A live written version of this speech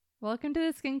Welcome to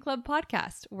the Skin Club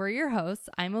podcast. We're your hosts.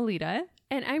 I'm Alita.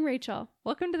 And I'm Rachel.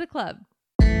 Welcome to the club.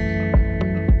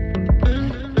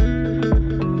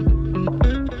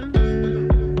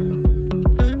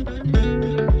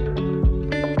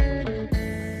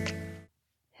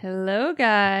 Hello,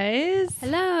 guys.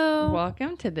 Hello.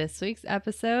 Welcome to this week's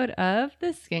episode of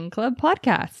the Skin Club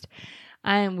podcast.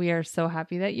 We are so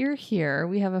happy that you're here.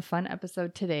 We have a fun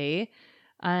episode today.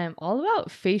 All about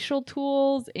facial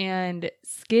tools and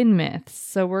skin myths.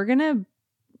 So we're going to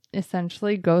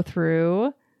essentially go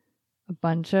through a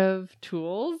bunch of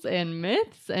tools and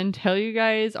myths and tell you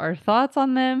guys our thoughts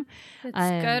on them. If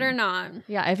it's good or not.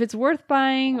 Yeah, if it's worth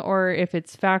buying or if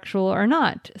it's factual or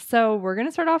not. So we're going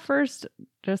to start off first,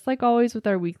 just like always, with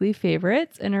our weekly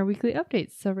favorites and our weekly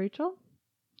updates. So Rachel,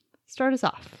 start us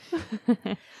off.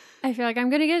 I feel like I'm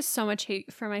going to get so much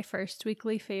hate for my first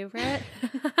weekly favorite.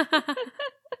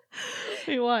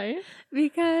 Wait, why?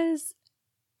 Because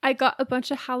I got a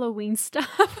bunch of Halloween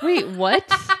stuff. Wait, what?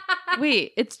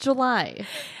 Wait, it's July.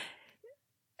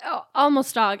 Oh,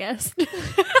 almost August.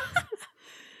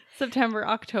 September,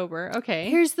 October. Okay.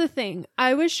 Here's the thing.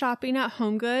 I was shopping at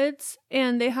HomeGoods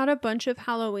and they had a bunch of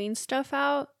Halloween stuff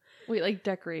out. Wait, like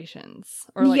decorations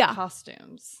or like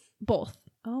costumes? Both.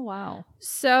 Oh, wow.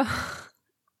 So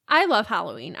I love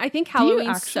Halloween. I think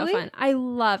Halloween's so fun. I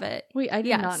love it. Wait, I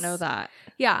did not know that.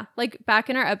 Yeah. Like back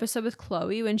in our episode with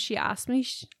Chloe, when she asked me,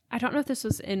 I don't know if this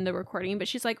was in the recording, but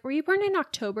she's like, were you born in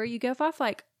October? You give off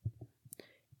like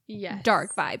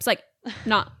dark vibes. Like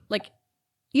not like,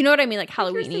 you know what I mean? Like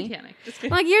Halloween-y. Satanic.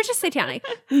 Like you're just satanic.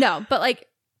 No, but like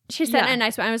she said it in a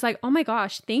nice way. I was like, oh my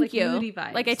gosh, thank like you. Moody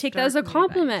vibes, like I take that as a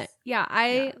compliment. Yeah.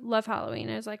 I love Halloween.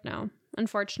 I was like, no,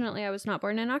 unfortunately I was not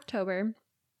born in October.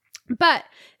 But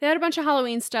they had a bunch of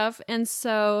Halloween stuff, and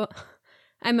so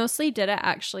I mostly did it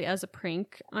actually as a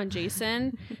prank on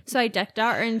Jason. So I decked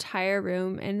out our entire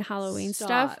room in Halloween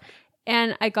stuff,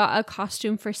 and I got a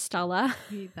costume for Stella,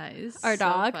 that is our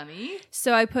dog. Funny.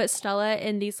 So I put Stella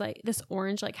in this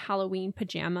orange like Halloween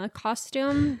pajama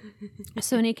costume.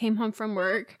 So when he came home from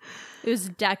work, it was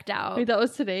decked out. Wait, that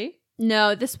was today?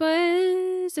 No, this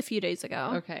was a few days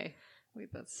ago. Okay.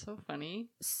 Wait, that's so funny.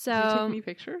 So did you take any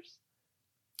pictures?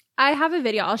 I have a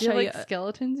video. I'll show you.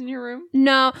 Skeletons in your room?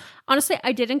 No, honestly,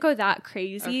 I didn't go that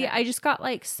crazy. Okay. I just got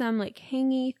like some like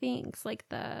hangy things, like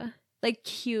the like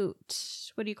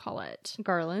cute. What do you call it?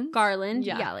 Garland.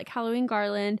 Yeah, like Halloween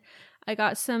garland. I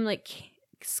got some like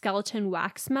skeleton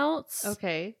wax melts.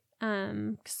 Okay.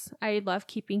 'Cause I love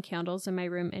keeping candles in my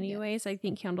room, anyways. I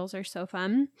think candles are so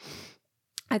fun.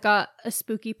 I got a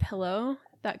spooky pillow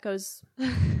that goes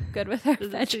good with our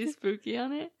Does it say spooky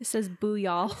on it? It says "Boo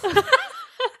y'all."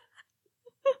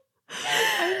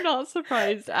 I'm not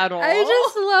surprised at all. I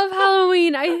just love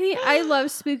Halloween. I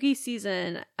love spooky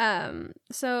season.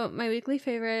 So my weekly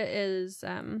favorite is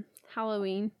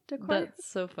Halloween decor. That's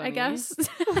so funny. I guess.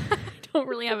 I don't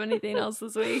really have anything else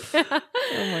this week. Oh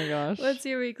my gosh. What's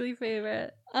your weekly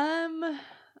favorite?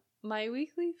 My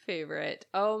weekly favorite.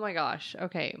 Oh my gosh.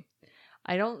 Okay.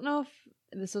 I don't know if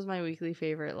this was my weekly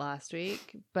favorite last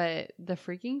week, but the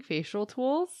freaking facial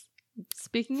tools.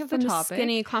 Speaking of the topic,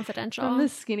 Skinny Confidential. From the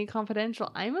Skinny Confidential,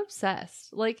 I'm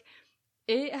obsessed. Like,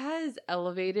 it has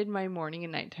elevated my morning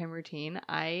and nighttime routine.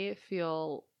 I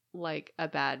feel like a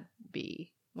bad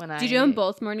bee when Do you do them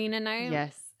both morning and night?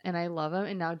 Yes, and I love them.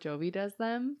 And now Jovi does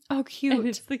them. Oh, cute! And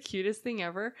it's the cutest thing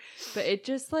ever. But it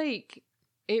just like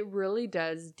it really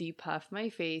does depuff my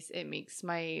face. It makes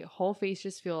my whole face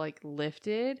just feel like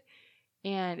lifted.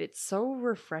 And it's so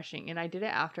refreshing. And I did it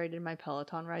after I did my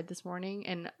Peloton ride this morning.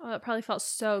 And it probably felt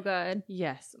so good.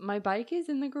 Yes. My bike is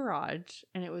in the garage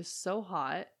and it was so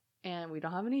hot. And we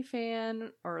don't have any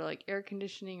fan or like air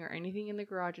conditioning or anything in the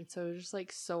garage. And so it was just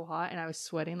like so hot and I was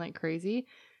sweating like crazy.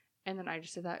 And then I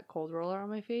just did that cold roller on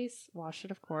my face. Washed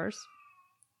it, of course.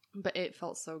 But it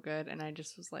felt so good. And I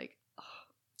just was like, oh,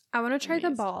 I want to try the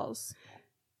balls.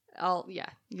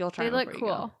 You'll try them. They look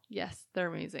cool. Yes, they're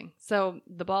amazing. So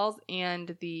the balls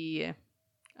and the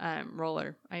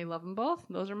roller, I love them both.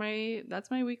 That's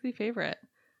my weekly favorite.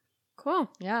 Cool.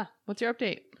 Yeah. What's your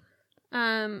update?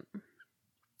 So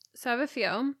I have a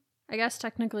few. I guess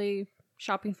technically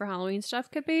shopping for Halloween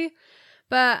stuff could be,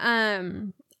 but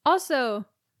also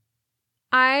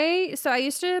I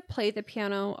used to play the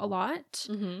piano a lot.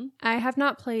 Mm-hmm. I have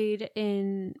not played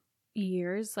in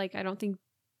years. Like I don't think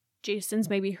Jason's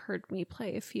maybe heard me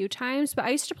play a few times, but I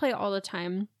used to play all the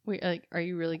time. Wait, like, are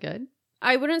you really good?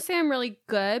 I wouldn't say I'm really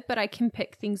good, but I can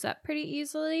pick things up pretty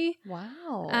easily.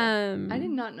 Wow. I did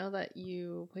not know that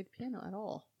you played piano at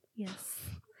all. Yes.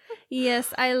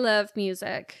 Yes, I love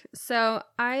music. So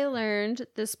I learned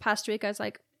this past week, I was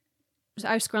like,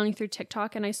 I was scrolling through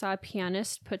TikTok and I saw a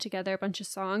pianist put together a bunch of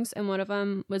songs, and one of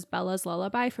them was Bella's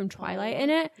Lullaby from Twilight in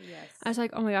it. Yes. I was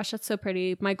like, oh my gosh, that's so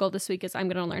pretty. My goal this week is I'm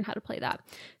going to learn how to play that.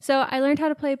 So I learned how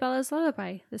to play Bella's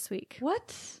Lullaby this week.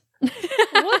 What?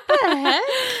 What the heck?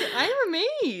 I'm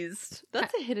amazed.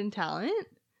 That's a hidden talent.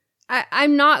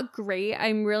 I'm not great.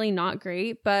 I'm really not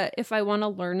great. But if I want to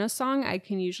learn a song, I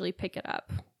can usually pick it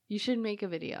up. You should make a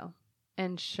video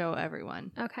and show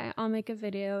everyone. Okay, I'll make a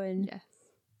video and Yes.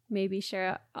 maybe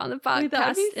share it on the Wait, podcast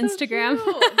that'd be so Instagram.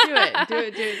 cute. Do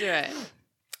it.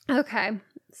 Okay,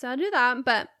 so I'll do that.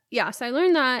 But yeah, so I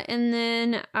learned that. And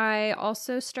then I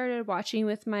also started watching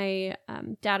with my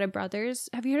dad and brothers.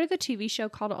 Have you heard of the TV show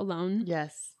called Alone?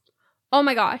 Yes. Oh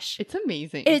my gosh. It's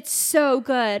amazing. It's so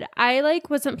good. I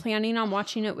wasn't planning on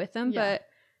watching it with them, Yeah. but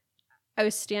I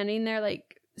was standing there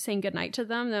saying goodnight to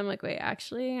them. Then I'm like, wait,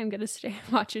 actually, I'm going to stay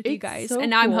and watch with you It's guys. so And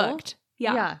now cool. I'm hooked.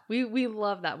 Yeah. We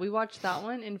love that. We watched that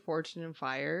one in Fortune and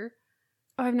Fire.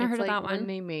 Oh, I've never It's heard of like that one. when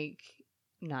they make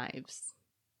knives.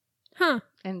 Huh.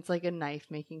 And it's like a knife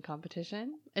making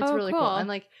competition. It's Oh, really cool. cool. And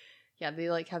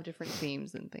they have different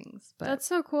themes and things. But That's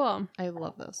so cool. I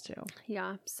love those too.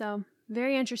 Yeah. So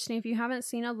very interesting. If you haven't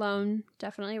seen Alone,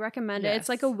 definitely recommend it. It's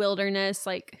like a Yes. wilderness,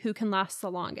 who can last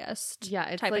the longest. Yeah,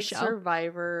 it's type of like show.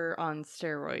 Survivor on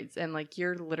steroids, and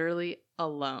you're literally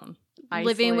alone,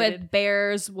 Living with isolated,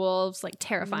 bears, wolves,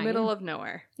 terrifying. middle of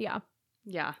nowhere. Yeah.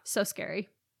 Yeah. So scary.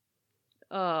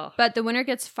 Oh, But the winner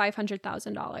gets you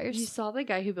 $500,000. saw the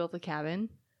guy who built the cabin?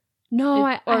 No,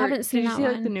 I Or haven't seen did that you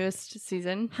see one. the newest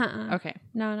season? Uh-uh. Okay,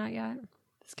 No, not yet.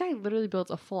 this guy literally built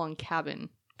a full-on cabin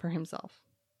for himself.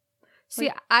 See,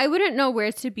 I wouldn't know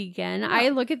where to begin. No. I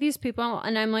look at these people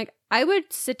and I'm like, I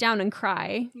would sit down and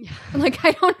cry. Yeah.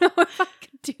 I don't know if I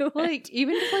could do it.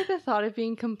 Even just the thought of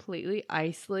being completely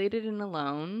isolated and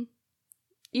alone,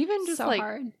 even just so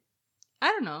hard. I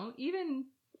don't know, even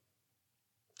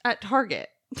at Target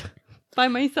by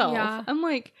myself. Yeah. I'm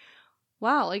like,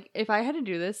 wow, if I had to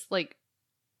do this,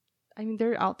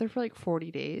 they're out there for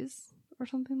 40 days or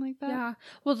something like that. Yeah.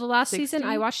 Well, the last season 60?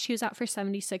 I watched, he was out for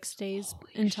 76 days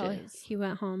Holy until shit. he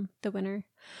went home, the winner.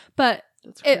 But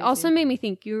That's it crazy. also made me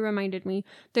think, you reminded me,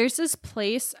 there's this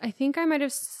place, I think I might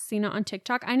have seen it on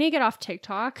TikTok. I need to get off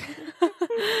TikTok.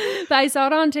 But I saw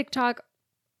it on TikTok.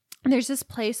 There's this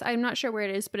place, I'm not sure where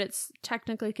it is, but it's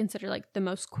technically considered the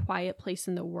most quiet place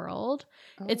in the world.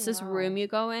 Oh, It's this wow. room you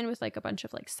go in with a bunch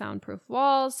of soundproof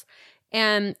walls,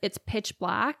 and it's pitch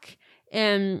black,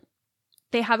 and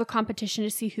they have a competition to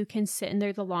see who can sit in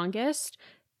there the longest.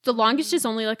 The longest is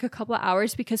only a couple of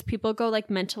hours because people go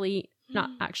mentally,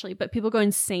 not actually, but people go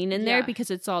insane in there Yeah. because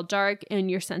it's all dark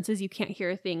and your senses, you can't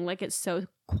hear a thing. It's so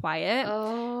quiet.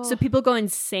 Oh. So people go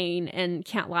insane and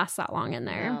can't last that long in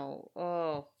there. No.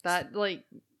 Oh, that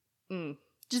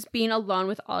Just being alone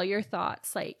with all your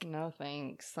thoughts, no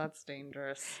thanks. That's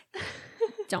dangerous.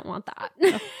 don't want that.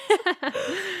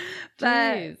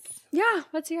 But Jeez. yeah,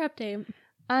 what's your update?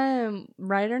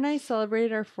 Ryder and I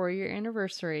celebrated our 4-year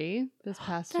anniversary this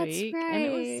past That's week. And it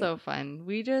was right. so fun.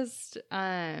 We just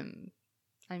what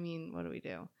do we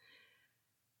do?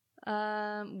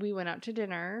 We went out to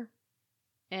dinner,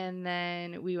 and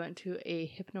then we went to a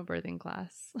hypnobirthing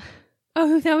class.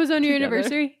 Oh, that was on your Together.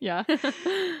 anniversary? Yeah.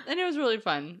 And it was really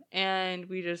fun. And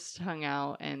we just hung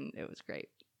out, and it was great.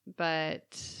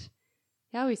 But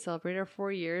yeah, we celebrated our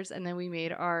 4 years, and then we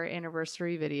made our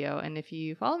anniversary video. And if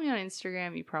you follow me on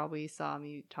Instagram, you probably saw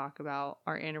me talk about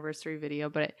our anniversary video.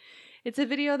 But it's a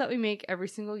video that we make every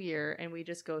single year, and we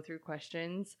just go through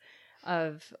questions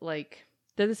of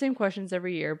they're the same questions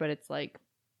every year, but it's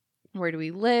where do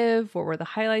we live? What were the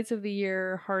highlights of the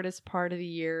year? Hardest part of the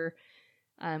year?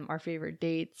 Our favorite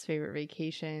dates, favorite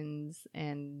vacations,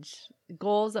 and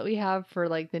goals that we have for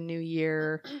the new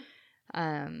year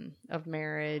of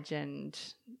marriage. And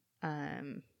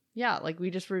we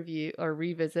just review or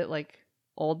revisit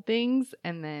old things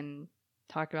and then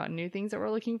talk about new things that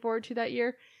we're looking forward to that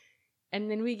year. And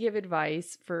then we give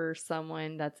advice for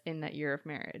someone that's in that year of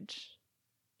marriage.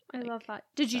 I love that.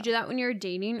 Did you do that when you were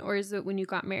dating, or is it when you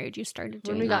got married you started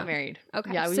doing When we that? got married.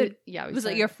 Okay. Yeah, So we was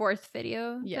it your 4th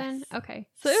video Yes. then? Okay.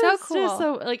 So it so was cool. just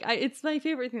so it's my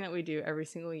favorite thing that we do every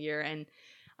single year, and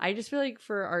I just feel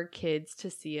for our kids to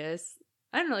see us,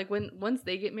 I don't know, once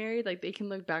they get married, they can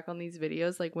look back on these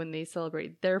videos when they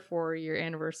celebrate their 4-year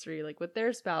anniversary with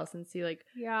their spouse and see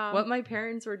yeah. what my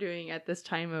parents were doing at this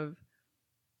time of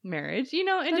marriage, and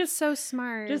That's just so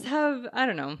smart. just have, I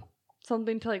don't know,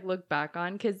 something to look back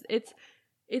on, because it's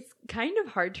kind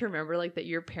of hard to remember that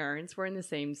your parents were in the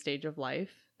same stage of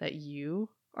life that you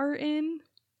are in.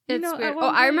 It's know, weird. at one Oh,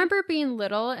 I point- remember being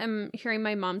little and hearing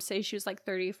my mom say she was like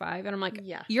 35. And I'm like,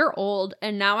 Yeah. you're old.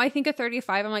 And now I think of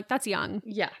 35. I'm like, that's young.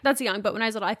 Yeah. That's young. But when I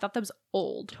was little, I thought that was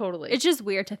old. Totally. It's just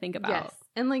weird to think about. Yes.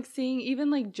 And like seeing even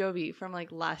like Jovi from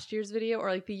like last year's video or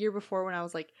like the year before when I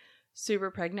was like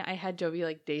super pregnant, I had Jovi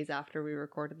like days after we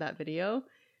recorded that video.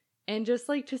 And just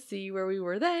like to see where we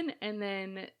were then and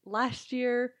then last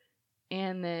year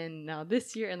and then now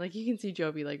this year. And like you can see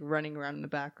Jovi like running around in the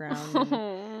background.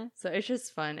 And so it's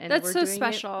just fun. And That's we're so doing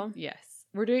special. Yes.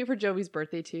 We're doing it for Jovi's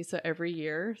birthday too. So every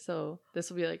year. So this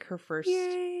will be like her first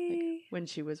like, when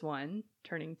she was 1,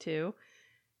 turning 2.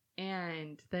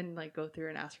 And then like go through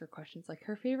and ask her questions like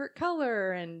her favorite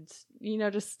color and you know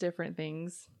just different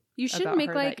things. You should about make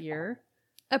her like that year.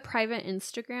 a private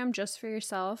Instagram just for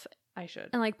yourself I should.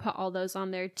 and like put all those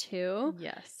on there too.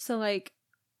 Yes. So like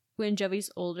when Jovi's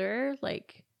older,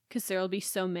 like because there will be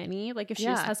so many, like if she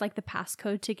just Yeah. has like the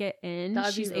passcode to get in,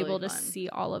 That'd be she's really able to fun. see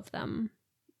all of them.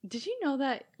 Did you know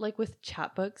that like with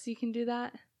chat books you can do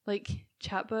that? Like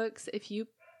chat books if you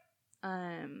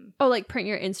Oh, like print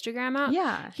your Instagram out?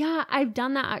 yeah. Yeah, I've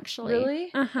done that actually.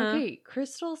 Really? Uh-huh. Okay,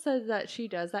 Crystal said that she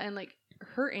does that and like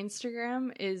her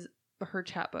Instagram is her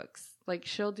chat books. Like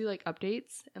she'll do like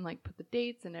updates and like put the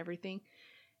dates and everything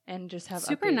and just have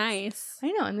Super updates. nice.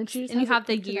 I know, and then she just And you has it have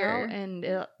the printed year. out,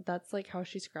 and that's like how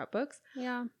she scrapbooks.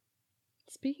 Yeah.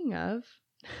 Speaking of,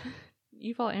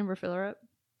 you follow Amber Fillerup?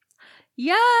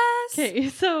 Yes. Okay,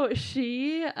 so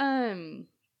she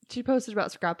posted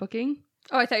about scrapbooking.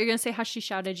 Oh, I thought you were gonna say how she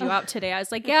shouted you out today. I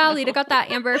was like, yeah, Lita got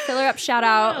that Amber filler up shout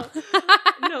out.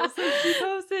 No, so she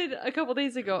posted a couple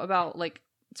days ago about like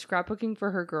scrapbooking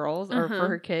for her girls or for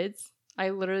her kids.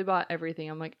 I literally bought everything.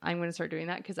 I'm like, I'm gonna start doing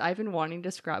that because I've been wanting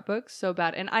to scrapbook so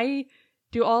bad, and I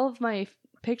do all of my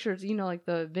pictures, you know, like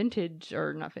the vintage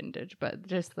or not vintage, but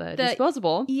just the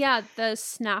disposable. Yeah, the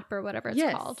snap or whatever it's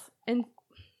called. And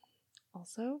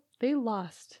also, they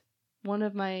lost one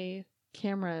of my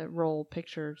camera roll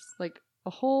pictures. Like a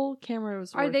whole camera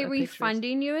was. Are worth they of pictures.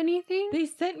 refunding you anything? They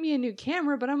sent me a new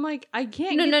camera, but I'm like, I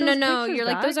can't. No. get those You're pictures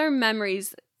like, back. those are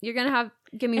memories. You're gonna have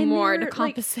give me And more to they're, like,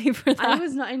 compensate for that. I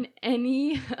was not in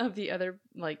any of the other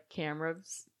like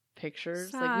cameras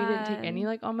pictures. Like we didn't take any Sad.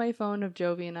 like on my phone of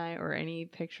Jovi and I or any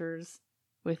pictures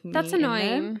with me. That's in them.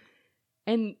 annoying.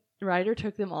 And Ryder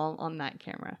took them all on that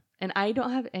camera, and I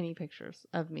don't have any pictures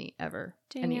of me ever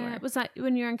Dang anywhere. it. Was that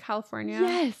when you were in California?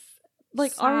 Yes,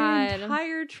 like our Sad.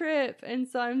 entire trip, and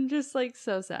so I'm just like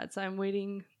so sad. So I'm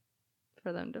waiting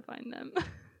for them to find them.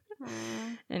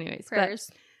 Aw. Anyways,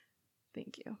 Prayers. but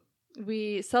thank you.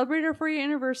 We celebrated our 4-year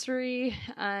anniversary,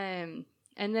 and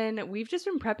then we've just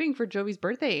been prepping for Jovi's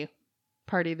birthday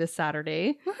party this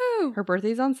Saturday. Woohoo! Her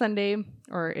birthday's on Sunday,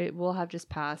 or it will have just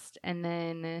passed. And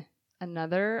then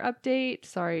another update.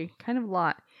 Sorry, kind of a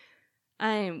lot.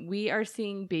 We are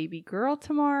seeing baby girl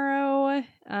tomorrow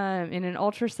in an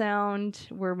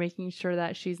ultrasound. We're making sure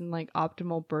that she's in like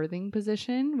optimal birthing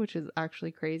position, which is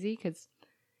actually crazy because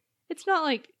it's not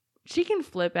like she can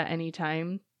flip at any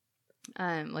time.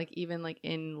 Like even like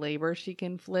in labor, she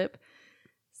can flip.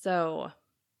 So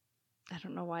I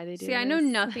don't know why they do. See, I know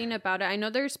this. nothing about it. I know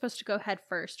they're supposed to go head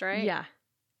first, right? Yeah.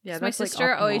 Yeah, So my that's, like,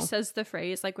 sister always optimal. says the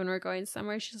phrase, like when we're going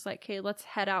somewhere, she's like, okay, let's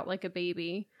head out like a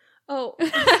baby. Oh,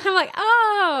 I'm like,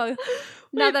 oh,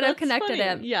 now Wait, that I've that's connected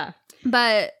funny. it. Yeah.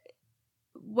 But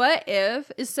what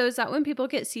if, is that when people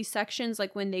get C-sections,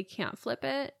 like when they can't flip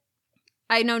it?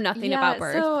 I know nothing about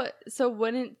birth. So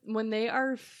when they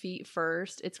are feet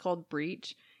first, it's called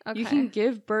breech. Okay. You can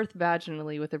give birth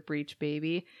vaginally with a breech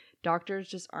baby. Doctors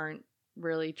just aren't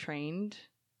really trained.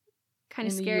 Kind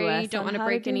of in the scary. US You don't on want to how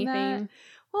break do that. anything.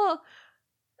 Well,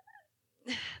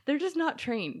 they're just not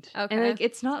trained. Okay. And like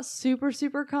it's not super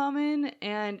super common,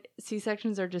 and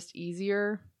C-sections are just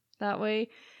easier that way.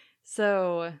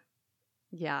 So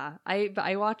yeah,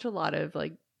 I watch a lot of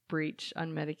like breech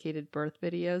unmedicated birth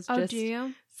videos Oh, just do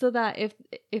you? so that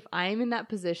if I'm in that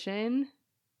position,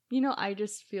 you know, I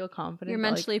just feel confident You're that,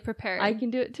 like, mentally prepared. I can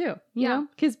do it too, you Yeah. know,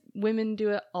 because women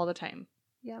do it all the time.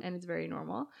 Yeah. And it's very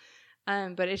normal.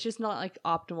 But it's just not like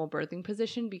optimal birthing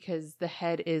position because the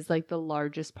head is like the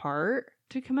largest part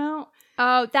to come out.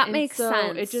 Oh, that And makes so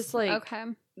sense. it just, like, okay.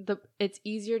 It's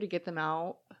easier to get them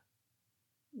out.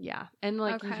 Yeah. And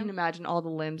like you Okay. can imagine all the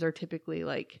limbs are typically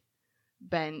like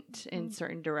bent in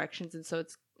certain directions, and so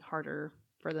it's harder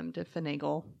for them to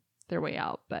finagle their way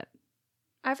out. But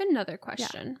I have another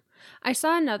question. I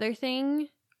saw another thing.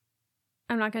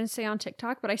 I'm not going to say on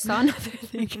TikTok, but I saw another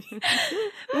thing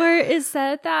where it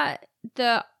said that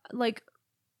the like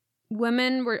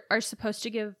women are supposed to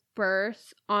give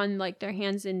birth on like their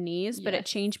hands and knees, but it Yes.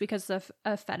 changed because of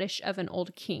a fetish of an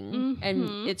old king, Mhm.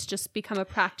 and it's just become a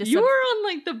practice. You are on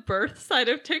like the birth side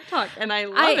of TikTok, and I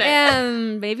love it.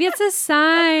 am. Maybe it's a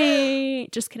sign.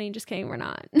 Just kidding. We're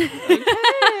not.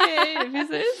 Okay, if you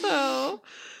say so.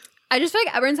 I just feel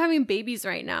like everyone's having babies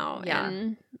right now. Yeah.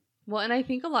 And Well, and I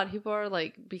think a lot of people are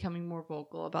like becoming more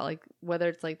vocal about like whether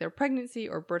it's like their pregnancy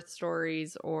or birth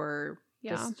stories or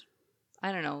Yeah. just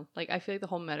I don't know. Like I feel like the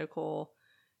whole medical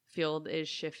field is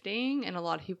shifting, and a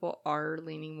lot of people are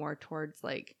leaning more towards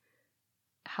like,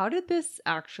 how did this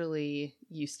actually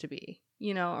used to be?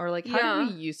 You know, or like how Yeah.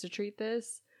 did we used to treat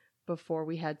this before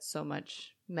we had so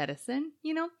much medicine?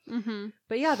 You know. mm-hmm.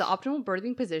 But yeah, the optimal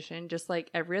birthing position, just like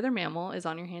every other mammal, is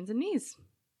on your hands and knees.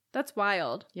 That's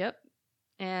wild. Yep.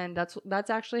 And that's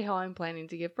actually how I'm planning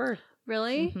to give birth.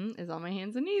 Really? Is on my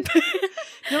hands and knees.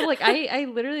 No, like I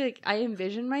literally like I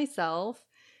envision myself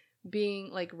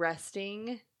being like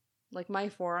resting like my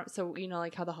forearm. So you know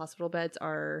like how the hospital beds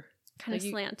are Kind of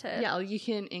like, slanted. yeah, you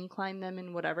can incline them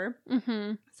and whatever.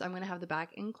 Mm-hmm. So I'm gonna have the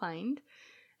back inclined,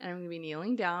 and I'm gonna be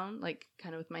kneeling down like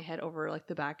kind of with my head over like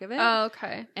the back of it. Oh,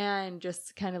 okay. And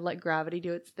just kind of let gravity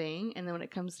do its thing, and then when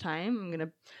it comes time, I'm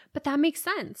gonna But that makes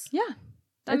sense. yeah.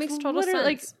 That It's makes total sense.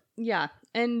 literally, like, yeah,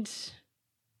 and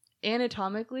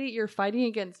anatomically, you're fighting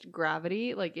against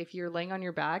gravity. Like if you're laying on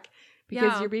your back,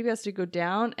 because Yeah. your baby has to go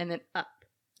down and then up.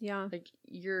 yeah. Like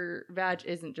your vag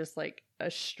isn't just like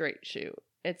a straight shoot;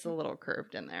 it's a little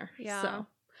curved in there. Yeah. So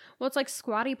Well, it's like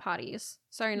squatty potties.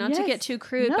 Sorry, not to get Yes. too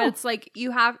crude, No. but it's like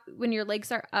you have, when your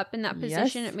legs are up in that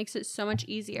position, Yes. it makes it so much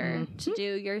easier to Mhm.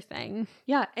 do your thing.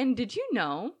 yeah, and did you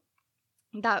know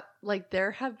that like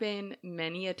there have been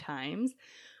many a times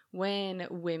when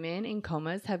women in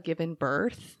comas have given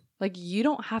birth? Like you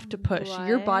don't have to push;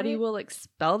 your body What? will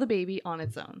expel the baby on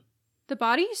its own. The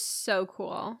body's so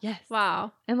cool. Yes.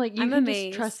 Wow. And like you I'm can amazed.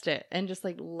 just trust it and just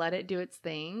like let it do its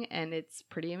thing, and it's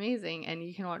pretty amazing. And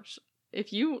you can watch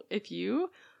if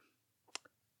you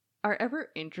are ever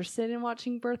interested in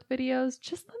watching birth videos,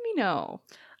 just let me know.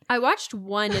 I watched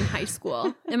one in high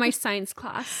school in my science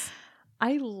class.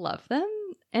 I love them,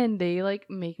 and they like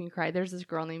make me cry. There's this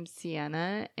girl named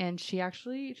Sienna, and she's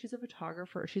a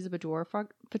photographer. She's a boudoir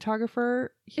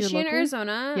photographer here Is she in locally.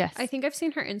 Arizona? Yes. I think I've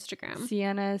seen her Instagram.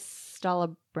 Sienna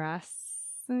Stalabras.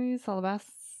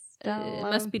 It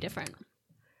must be different.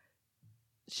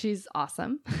 She's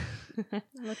awesome.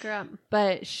 Look her up.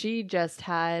 But she just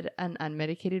had an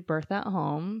unmedicated birth at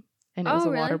home, and it was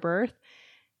Oh, a water really? birth.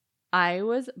 I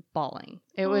was bawling.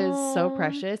 It was so Aw.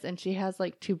 precious. And she has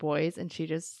like 2 boys, and she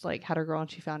just like had a girl, and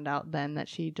she found out then that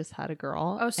she just had a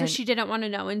girl. Oh, so and she didn't want to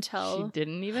know she until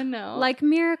didn't even know. like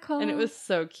miracle. and it was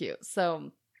so cute.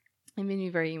 So it made me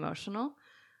very emotional.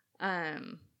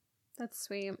 That's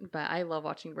sweet. But I love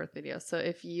watching birth videos. So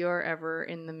if you're ever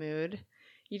in the mood,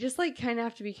 you just like kind of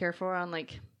have to be careful on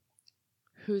like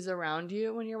who's around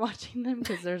you when you're watching them,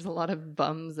 because there's a lot of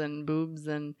bums and boobs,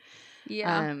 and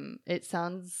Yeah. it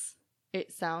sounds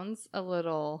a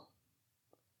little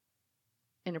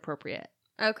inappropriate.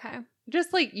 Okay.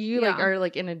 Just like you like Yeah. are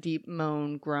like in a deep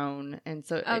moan groan, and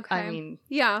so I Okay. mean,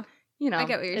 Yeah. you know, I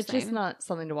get what you're it's just saying. not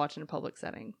something to watch in a public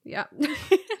setting. Yeah.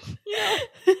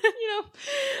 You know,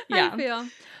 yeah. I feel.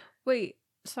 Wait,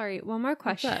 sorry. One more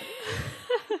question. up?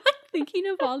 I'm thinking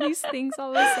of all these things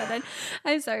all of a sudden.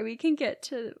 I'm sorry. We can get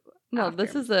to. No, after.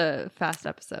 this is a fast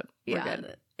episode. We're Yeah,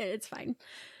 good. it's fine.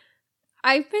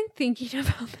 I've been thinking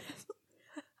about this.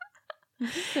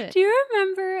 This is it. Do you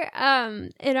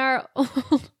remember in our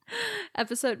old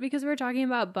episode, because we were talking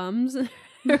about bums, it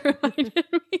reminded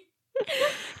me.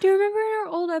 Do you remember in our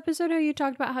old episode how you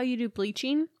talked about how you do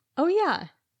bleaching? Oh yeah,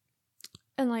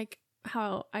 And like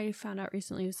how I found out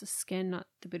recently it was the skin, not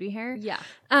the booty hair. yeah.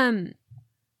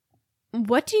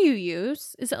 What do you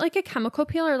use? Is it like a chemical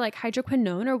peel or like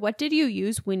hydroquinone, or what did you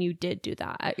use when you did do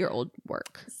that at your old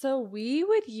work? So we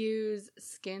would use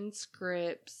Skin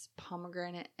Scripts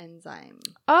pomegranate enzyme.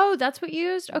 Oh, that's what you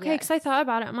used? Okay, because I Yes. thought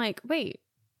about it. I'm like, wait,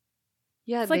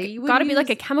 Yeah, it's like they would gotta be like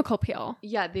a use- chemical peel.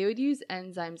 Yeah, they would use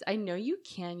enzymes. I know you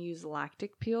can use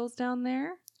lactic peels down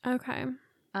there. Okay.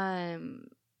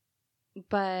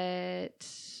 But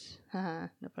no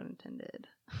pun intended.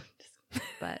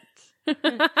 But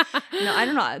no, I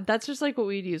don't know. That's just like what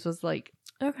we'd use was like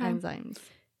Okay. enzymes.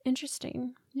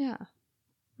 Interesting. Yeah.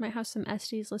 Might have some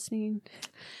SDs listening.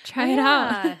 Try Oh, it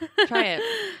yeah. out. Try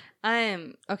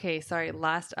it. Okay, sorry.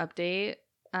 Last update.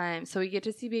 So we get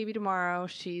to see baby tomorrow.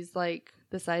 She's like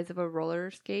the size of a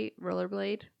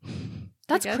rollerblade. I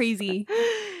That's guess. crazy.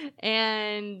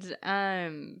 And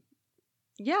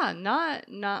Yeah, not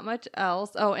much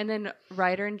else. Oh, and then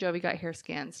Ryder and Jovi got hair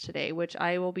scans today, which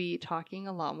I will be talking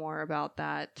a lot more about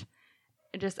that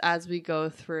just as we go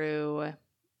through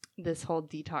this whole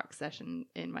detox session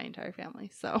in my entire family.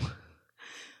 So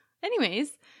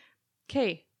anyways,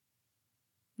 okay.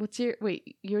 You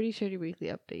already shared your weekly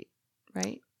update,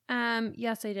 right?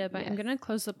 Yes, I did, but Yes. I'm gonna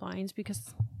close the blinds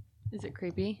because Is it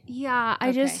creepy? yeah, I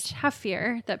Okay. just have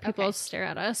fear that people Okay. stare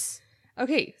at us.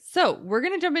 Okay, so we're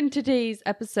going to jump into today's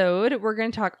episode. We're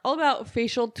going to talk all about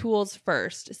facial tools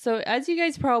first. So as you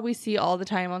guys probably see all the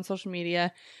time on social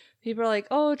media, people are like,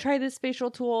 oh, try this facial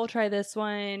tool, try this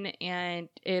one, and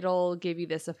it'll give you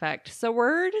this effect. So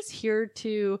we're just here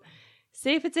to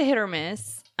say if it's a hit or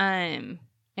miss. And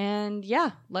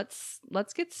yeah, let's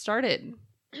get started.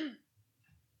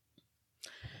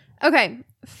 Okay,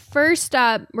 first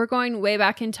up, we're going way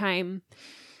back in time.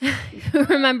 Who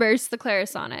remembers the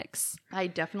Clarisonics? I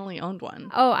definitely owned one.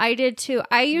 Oh, I did too.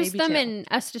 I used Maybe them two. in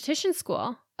esthetician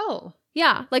school. Oh,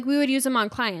 Yeah, like we would use them on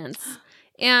clients.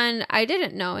 And I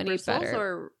didn't know any bristles better.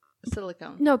 or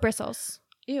silicone? No bristles.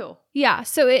 Ew. Yeah,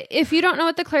 so if you don't know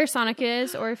what the Clarisonic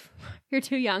is, or if you're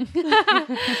too young,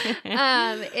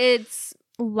 it's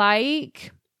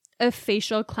like a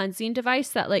facial cleansing device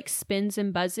that like spins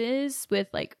and buzzes with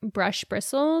like brush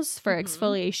bristles for Mhm.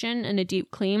 exfoliation and a deep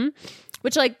clean,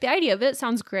 which like the idea of it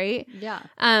sounds great. Yeah.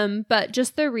 But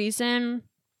just the reason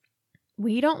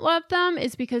we don't love them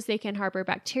is because they can harbor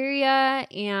bacteria,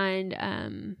 and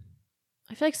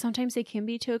I feel like sometimes they can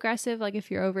be too aggressive. Like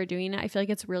if you're overdoing it, I feel like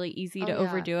it's really easy Oh, to yeah.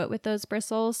 overdo it with those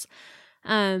bristles.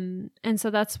 And so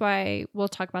that's why we'll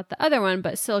talk about the other one,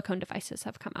 but silicone devices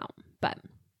have come out. But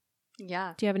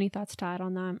Yeah. do you have any thoughts to add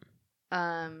on that?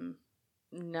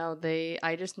 No,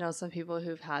 I just know some people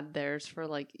who've had theirs for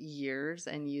like years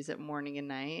and use it morning and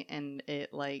night, and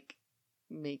it like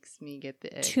makes me get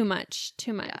the ick. Too much.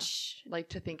 Like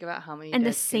to think about how many And the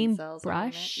dead skin same cells are on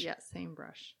it. brush? Yeah, same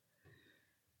brush.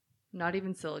 Not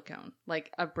even silicone,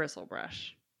 like a bristle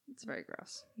brush. It's very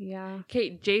gross. Yeah.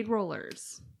 Okay, jade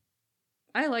rollers.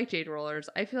 I like jade rollers.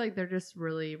 I feel like they're just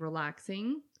really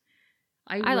relaxing.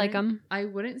 I like wouldn't- them. I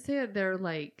wouldn't say that they're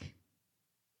like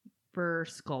for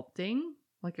sculpting,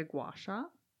 like a gua sha,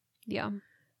 Yeah.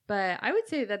 but I would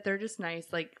say that they're just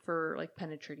nice, like for like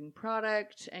penetrating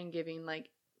product and giving like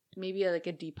maybe like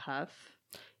a deep puff.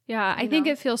 Yeah. I You think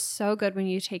know? it feels so good when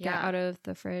you take Yeah. it out of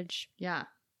the fridge. Yeah,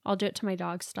 I'll do it to my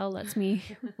dog. Stella lets me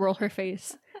roll her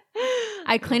face.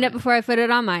 I clean it before I put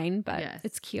it on mine, but Yes.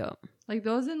 it's cute. Like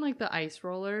those and like the ice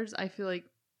rollers. I feel like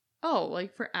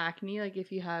like for acne, like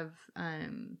if you have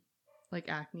like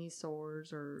acne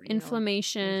sores or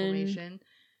inflammation,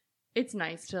 it's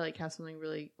nice to like have something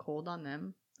really cold on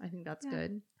them. I think that's Yeah.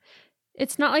 good.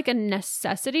 It's not like a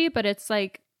necessity, but it's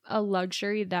like a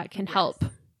luxury that can Yes. help.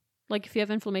 Like if you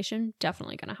have inflammation,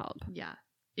 definitely going to help. Yeah,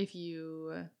 if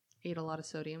you ate a lot of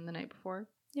sodium the night before,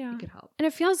 Yeah. it could help. And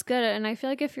it feels good. And I feel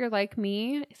like if you're like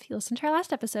me, if you listen to our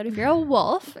last episode, if you're a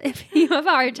wolf, if you have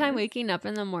a hard time waking up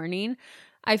in the morning,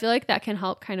 I feel like that can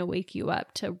help kind of wake you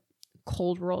up to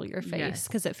cold roll your face Yes.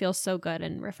 because it feels so good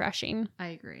and refreshing. I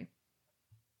agree.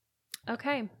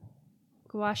 Okay.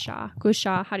 Gua sha.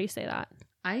 How do you say that?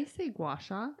 I say gua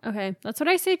sha. Okay. That's what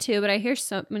I say too, but I hear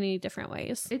so many different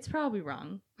ways. It's probably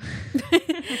wrong. But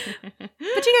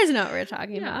you guys know what we're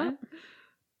talking Yeah. about.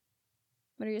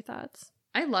 What are your thoughts?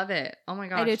 I love it. Oh my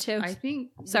gosh. I do too. I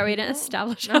think the Sorry, we didn't people-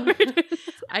 establish No. how we're doing this.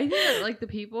 I think that, like the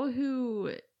people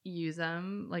who use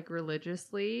them like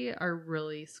religiously are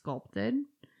really sculpted.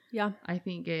 Yeah. I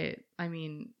think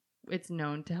it's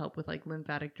known to help with like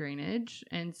lymphatic drainage,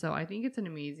 and so I think it's an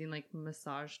amazing like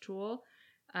massage tool.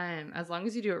 As long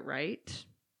as you do it right,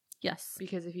 Yes.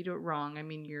 because if you do it wrong,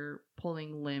 you're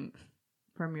pulling lymph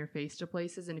from your face to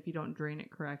places, and if you don't drain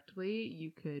it correctly,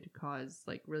 you could cause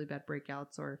like really bad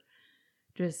breakouts, or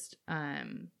just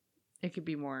it could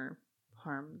be more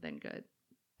harm than good.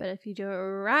 But if you do it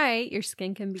right, your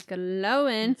skin can be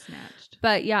glowing. And snatched.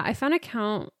 But yeah, I found an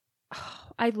account.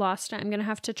 I lost it. I'm going to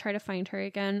have to try to find her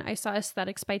again. I saw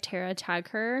Aesthetics by Tara tag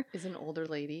her. Is an older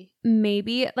lady.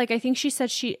 Maybe. Like, I think she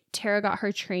said Tara got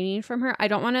her training from her. I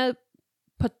don't want to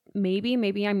put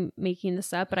maybe I'm making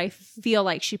this up, but I feel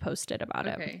like she posted about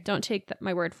Okay. it. Don't take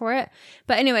my word for it.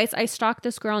 But anyways, I stalked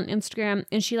this girl on Instagram,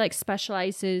 and she like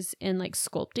specializes in like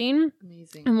sculpting.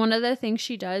 Amazing. And one of the things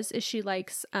she does is she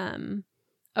likes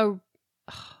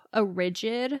a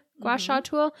rigid gua sha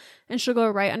tool, and she'll go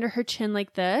right under her chin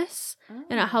like this,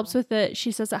 and it helps with it.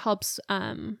 She says it helps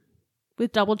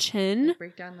with double chin. Like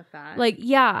break down the fat. Like,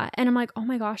 yeah. And I'm like, oh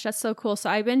my gosh, that's so cool. So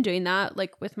I've been doing that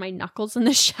like with my knuckles in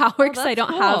the shower because I that's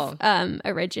don't have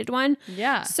a rigid one.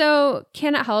 yeah. So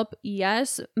can it help?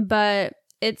 Yes. But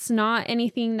it's not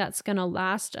anything that's going to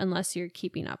last unless you're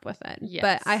keeping up with it. Yes.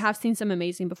 But I have seen some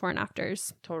amazing before and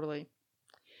afters. Totally.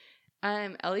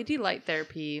 LED light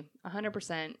therapy,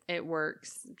 100%. It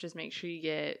works. Just make sure you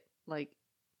get, like,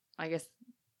 I guess,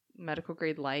 medical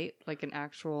grade light, like an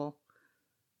actual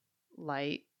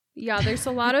light. Yeah, there's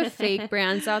a lot of fake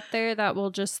brands out there that will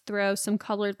just throw some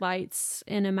colored lights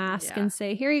in a mask and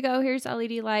say, here you go, here's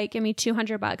LED light, give me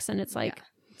 $200. And it's like,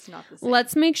 it's not the same.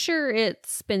 Let's make sure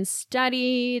it's been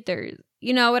studied. There's,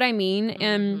 you know what I mean?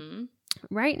 And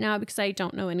right now, because I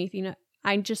don't know anything,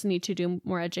 I just need to do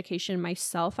more education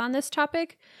myself on this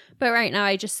topic. But right now,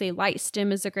 I just say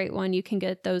LightStim is a great one. You can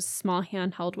get those small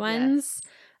handheld ones.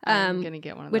 Yes. I'm going to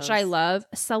get one of those. Which I love.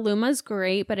 Saluma's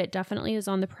great, but it definitely is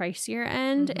on the pricier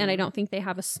end. And I don't think they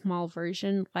have a small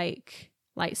version like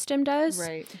LightStim does.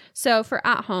 Right. So for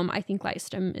at home, I think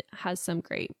LightStim has some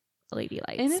great LED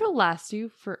lights. And it'll last you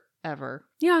forever.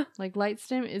 Yeah. Like,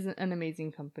 LightStim is an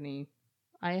amazing company.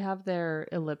 I have their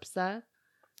Ellipsa.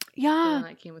 Yeah. The one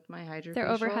that came with my HydraFacial. Their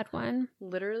overhead one.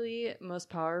 Literally most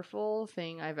powerful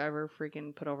thing I've ever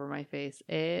freaking put over my face.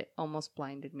 It almost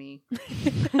blinded me.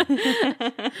 Were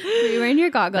you wearing your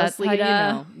goggles, That's Lita? how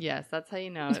you know. Yes, that's how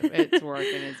you know it's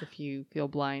working, is if you feel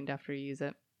blind after you use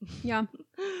it. Yeah.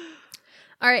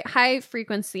 All right. High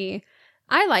frequency.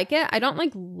 I like it. I don't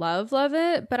like love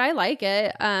it, but I like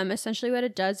it. Essentially what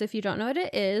it does, if you don't know what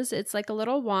it is, it's like a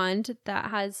little wand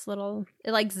that has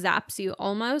it like zaps you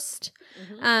almost.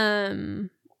 It's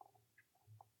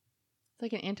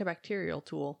like an antibacterial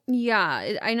tool.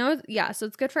 Yeah, I know. Yeah. So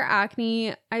it's good for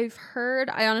acne. I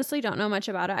honestly don't know much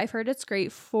about it. I've heard it's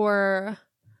great for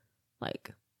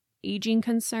like aging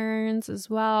concerns as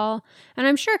well. And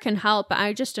I'm sure it can help, but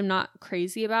I just am not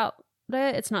crazy about it.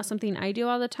 It's not something I do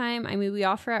all the time. I mean, we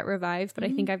offer at Revive, but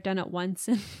I think I've done it once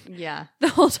in the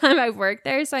whole time I've worked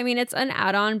there. So I mean, it's an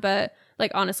add-on, but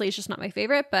like honestly, it's just not my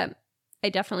favorite. But I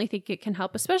definitely think it can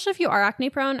help, especially if you are acne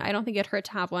prone. I don't think it'd hurt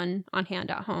to have one on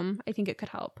hand at home. I think it could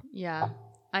help. Yeah.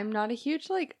 I'm not a huge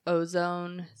like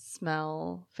ozone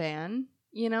smell fan,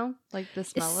 you know, like the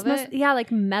smell of it. Yeah,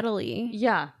 like metally.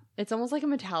 Yeah. It's almost like a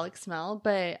metallic smell,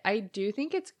 but I do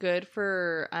think it's good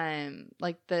for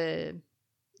like the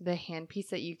handpiece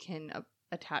that you can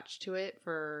attach to it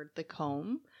for the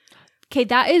comb. Okay,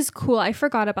 that is cool. I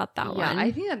forgot about that one. Yeah,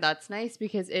 I think that's nice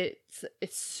because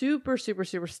it's super, super,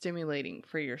 super stimulating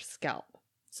for your scalp.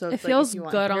 So it's it feels like if you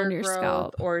want good hair on your growth,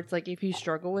 scalp. or it's like if you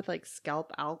struggle with like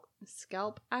scalp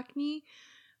acne,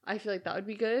 I feel like that would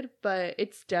be good. But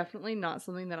it's definitely not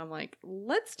something that I'm like,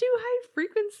 let's do high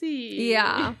frequency.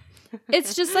 Yeah.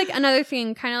 It's just like another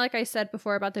thing, kind of like I said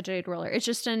before about the Jade Roller. It's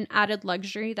just an added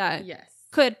luxury that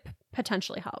could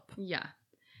potentially help. Yeah.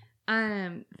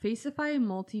 Faceify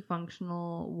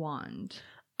multifunctional wand.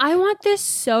 I want this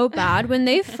so bad. When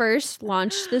they first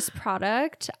launched this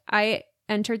product, I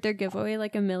entered their giveaway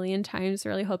like a million times,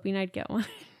 really hoping I'd get one.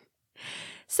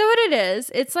 So what it is,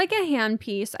 it's like a hand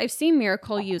piece. I've seen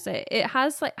Miracle use it. It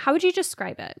has like, how would you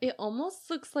describe it? It almost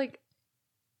looks like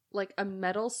a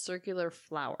metal circular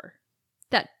flower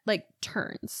that like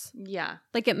turns. Yeah,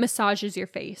 like it massages your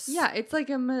face. Yeah, it's like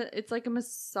a massage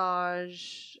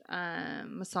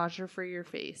massager for your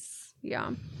face.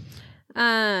 Yeah.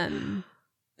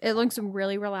 It looks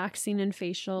really relaxing in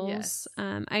facials. Yes.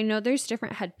 I know there's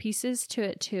different headpieces to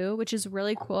it too, which is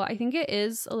really cool. I think it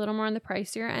is a little more on the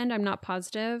pricier end. I'm not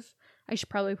positive. I should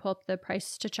probably pull up the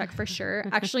price to check for sure.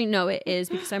 Actually, no, it is,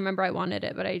 because I remember I wanted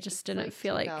it, but I just didn't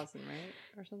feel like 2,000, right?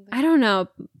 Or something. I don't know,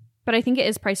 but I think it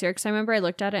is pricier because I remember I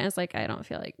looked at it and I was like, I don't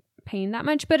feel like paying that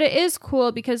much, but it is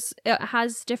cool because it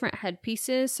has different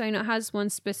headpieces. So I know it has one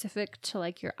specific to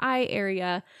like your eye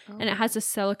area, and it has a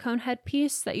silicone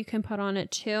headpiece that you can put on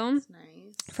it too. That's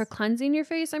nice. For cleansing your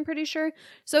face, I'm pretty sure.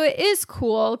 So it is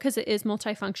cool because it is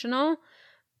multifunctional,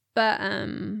 but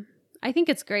I think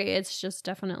it's great. It's just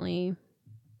definitely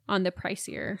on the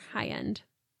pricier high end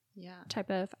type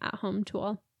of at-home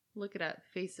tool. Look it up.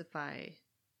 Faceify.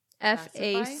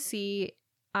 Facify.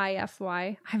 I have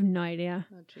no idea.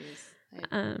 Oh jeez.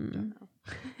 I don't know.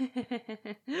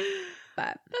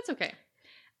 But that's okay.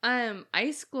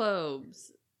 Ice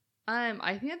globes.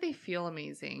 I think that they feel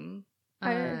amazing.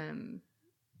 I've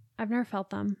never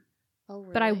felt them. Oh,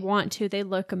 really? But I want to. They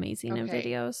look amazing in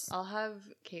videos. I'll have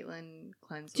Caitlin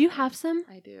cleanse. Do you have some?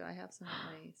 I do. I have some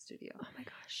in my studio. Oh my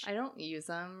gosh. I don't use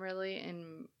them really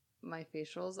in my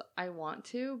facials. I want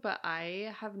to, but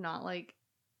I have not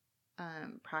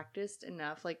practiced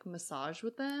enough massage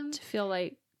with them to feel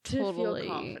like feel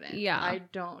confident. Yeah. I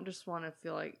don't just want to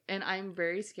feel like, and I'm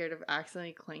very scared of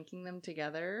accidentally clanking them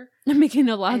together. I'm making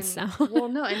a loud sound. Well,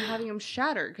 no, and having them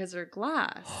shatter because they're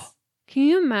glass. Can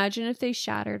you imagine if they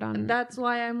shattered on? That's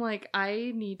why I'm like,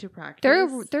 I need to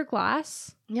practice. They're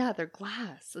glass. Yeah, they're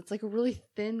glass. It's like a really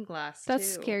thin glass, That too.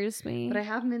 scares me. But I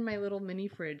have them in my little mini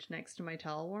fridge next to my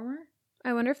towel warmer.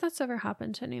 I wonder if that's ever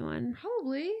happened to anyone.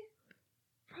 Probably.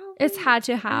 It's had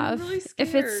to have. I'm really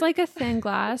if it's scared. like a thin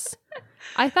glass.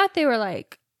 I thought they were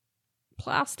like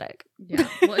plastic. Yeah.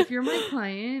 Well, if you're my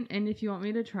client and if you want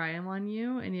me to try them on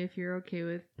you and if you're okay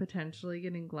with potentially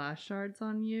getting glass shards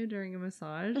on you during a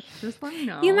massage, just let me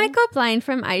know. You might go blind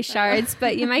from ice shards,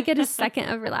 but you might get a second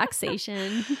of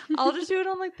relaxation. I'll just do it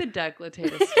on like the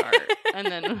décolleté to start and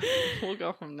then we'll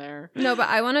go from there. No, but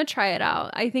I want to try it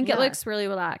out. I think it Yeah. looks really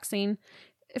relaxing.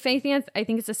 If anything, I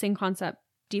think it's the same concept.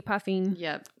 Depuffing,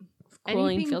 Yep.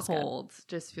 cooling Anything feels cold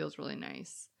just feels really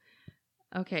nice.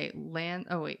 Okay,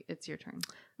 oh wait, it's your turn.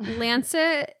 good.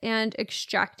 Lancet and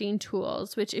extracting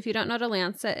tools, which if you don't know what a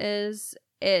lancet is,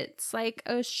 it's like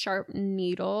a sharp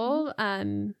needle.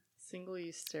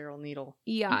 Single-use sterile needle.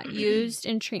 Yeah, used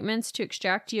in treatments to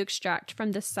extract. You extract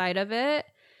from the side of it,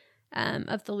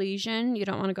 of the lesion. You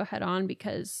don't want to go head on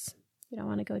because you don't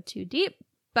want to go too deep.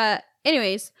 But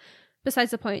anyways,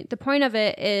 besides the point of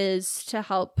it is to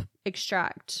help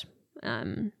extract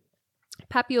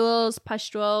papules,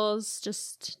 pustules,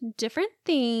 just different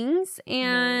things.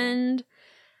 And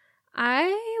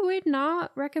I would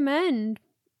not recommend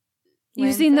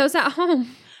using those at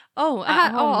home. Oh,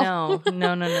 At all. all.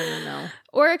 No.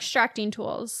 Or extracting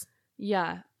tools.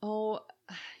 Yeah. Oh,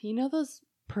 you know those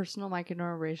personal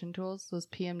microdermabrasion tools, those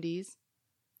PMDs?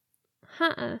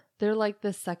 Huh. They're like the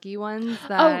sucky ones Oh,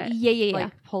 that yeah.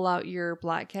 like pull out your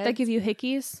blackheads. That give you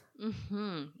hickeys.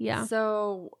 Mm-hmm. Yeah.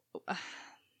 So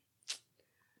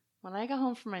when I got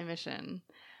home from my mission,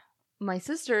 my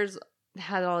sisters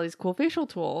had all these cool facial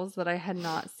tools that I had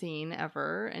not seen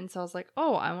ever. And so I was like,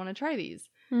 oh, I want to try these.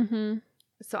 Mm-hmm.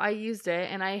 So I used it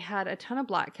and I had a ton of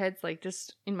blackheads like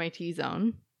just in my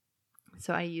T-zone.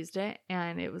 So I used it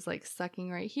and it was like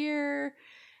sucking right here.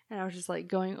 And I was just like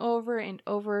going over and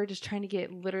over, just trying to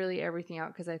get literally everything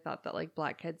out because I thought that like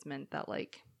blackheads meant that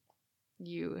like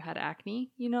you had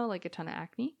acne, you know, like a ton of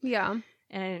acne. Yeah.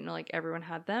 And I didn't know like everyone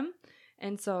had them.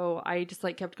 And so I just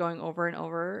like kept going over and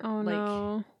over. Oh, like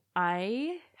no.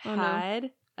 I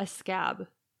had a scab.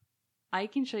 I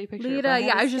can show you pictures. Lita,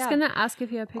 yeah, I was just going to ask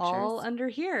if you have pictures. All under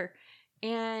here.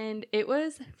 And it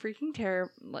was freaking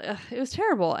terrible. It was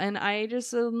terrible. And I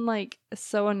just am like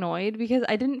so annoyed because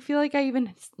I didn't feel like I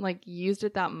even like used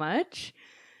it that much.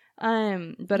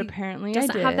 But apparently I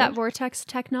did. Have that vortex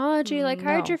technology like No.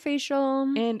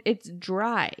 hydrofacial. And it's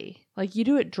dry. Like you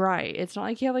do it dry. It's not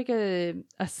like you have like a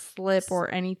slip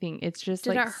or anything. It's just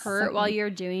Did like it hurt sucking. while you were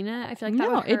doing it? I feel like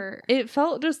that would hurt. It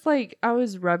felt just like I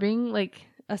was rubbing like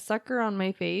a sucker on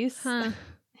my face. Huh.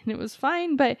 And it was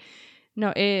fine, but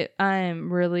no, it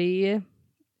really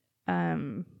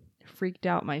freaked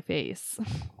out my face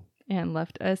and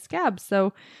left a scab.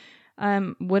 So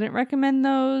wouldn't recommend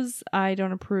those. I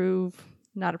don't approve.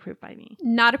 Not approved by me.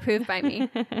 Not approved by me.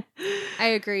 I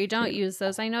agree. Don't use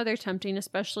those. I know they're tempting,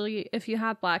 especially if you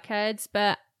have blackheads,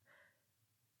 but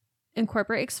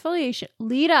incorporate exfoliation.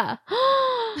 Lita.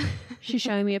 She's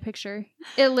showing me a picture.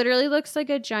 It literally looks like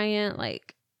a giant,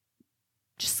 like,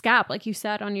 scab, like you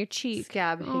said, on your cheek.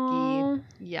 Scab, hickey. Aww.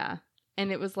 Yeah.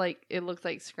 And it was like, it looked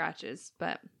like scratches,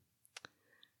 but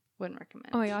wouldn't recommend.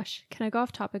 Oh my gosh. Can I go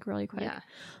off topic really quick? Yeah.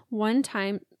 One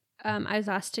time, I was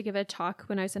asked to give a talk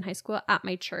when I was in high school at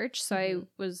my church. So I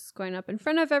was going up in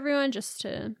front of everyone just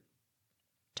to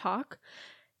talk.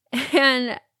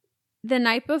 And the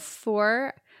night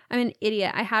before, I'm an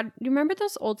idiot. You remember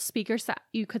those old speakers that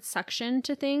you could suction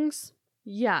to things?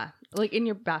 Yeah. Like in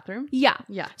your bathroom? Yeah.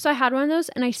 Yeah. So I had one of those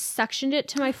and I suctioned it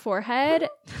to my forehead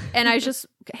and I was just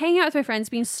hanging out with my friends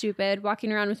being stupid,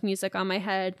 walking around with music on my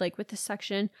head, like with the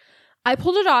suction. I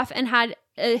pulled it off and had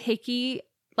a hickey,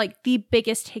 like the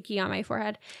biggest hickey on my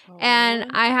forehead. Oh. And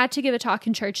I had to give a talk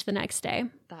in church the next day.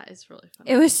 That is really fun.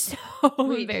 It was so Wait, did you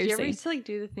ever embarrassing. used to like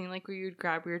do the thing like where you would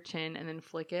grab your chin and then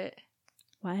flick it?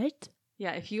 What?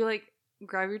 Yeah, if you like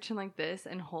grab your chin like this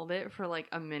and hold it for like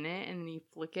a minute and then you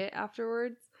flick it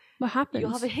afterwards, What happens?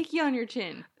 you'll have a hickey on your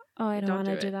chin. Oh, I don't want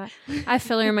to do do it. that. I have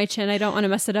filler in my chin. I don't want to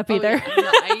mess it up Oh, either. yeah.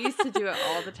 No, I used to do it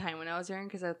all the time when I was young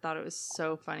because I thought it was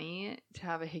so funny to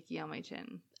have a hickey on my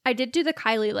chin. I did do the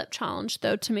Kylie lip challenge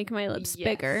though to make my lips Yes.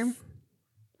 bigger.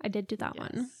 I did do that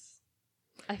one. Yes.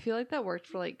 I feel like that worked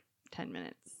for like 10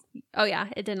 minutes. Oh yeah,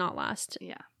 it did not last.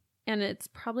 Yeah. And it's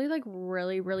probably like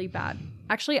really, really bad.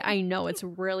 Actually, I know it's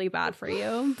really bad for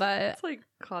you, but It's like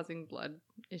causing blood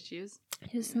issues.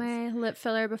 here's my lip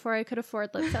filler before I could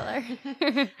afford lip filler.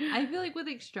 I feel like with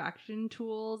extraction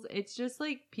tools, it's just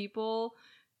like people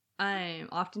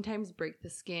oftentimes break the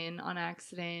skin on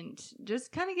accident,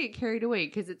 just kind of get carried away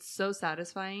because it's so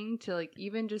satisfying to like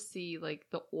even just see like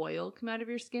the oil come out of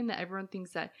your skin, that everyone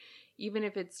thinks that even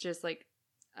if it's just like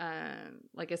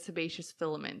a sebaceous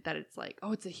filament, that it's like,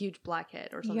 oh, it's a huge blackhead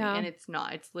or something. Yeah. And it's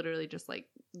not. It's literally just like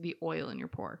the oil in your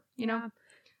pore, you know?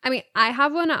 I mean, I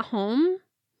have one at home,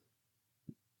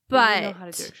 but you know how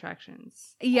to do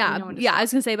extractions. Yeah. You know when to Yeah. stop. I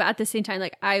was going to say, but at the same time,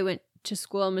 like I went to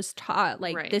school and was taught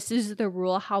like Right. this is the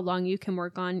rule how long you can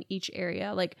work on each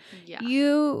area. Like Yeah.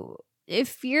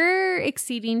 if you're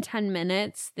exceeding 10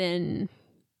 minutes, then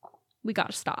we got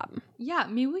to stop. Yeah,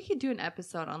 maybe we could do an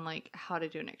episode on like how to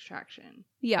do an extraction.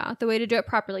 Yeah, the way to do it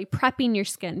properly. Prepping your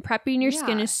skin. Prepping your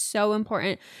skin Yeah. is so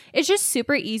important. It's just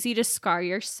super easy to scar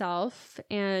yourself,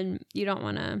 and you don't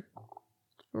want to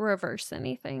reverse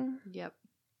anything. Yep.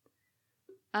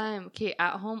 Okay,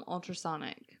 at home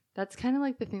ultrasonic. That's kind of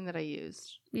like the thing that I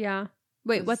used. Yeah.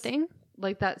 Wait, what This- thing?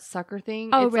 Like that sucker thing.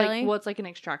 Oh, it's really? Like, well, it's like an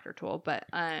extractor tool, but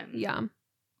Yeah.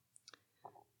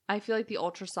 I feel like the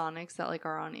ultrasonics that like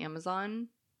are on Amazon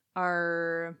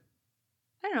are,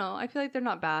 I don't know, I feel like they're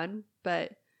not bad,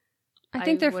 but I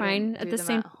think they're wouldn't fine do at the them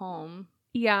same. at home.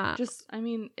 Yeah. Just, I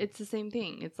mean, it's the same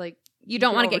thing. It's like You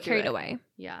don't can want to get overdo carried it. away.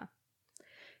 Yeah.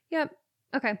 Yep.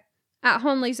 Okay. At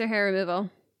home laser hair removal.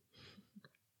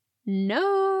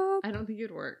 No. I don't think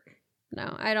it'd work.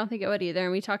 No, I don't think it would either.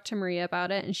 And we talked to Maria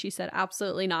about it, and she said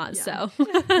absolutely not. Yeah. So,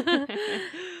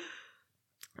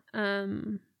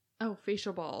 Oh,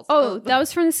 facial balls. oh, that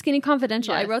was from the Skinny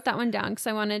Confidential. I Yes. wrote that one down because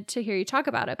I wanted to hear you talk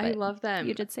about it. But I love them.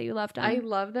 you did say you loved them. I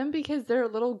love them because they're a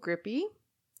little grippy.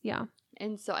 Yeah.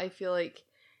 And so I feel like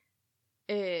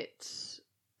I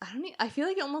feel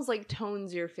like it almost like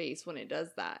tones your face when it does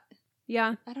that.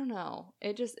 Yeah. I don't know.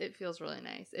 It feels really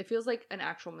nice. It feels like an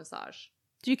actual massage.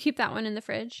 Do you keep that one in the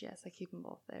fridge? Yes, I keep them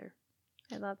both there.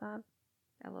 I love that.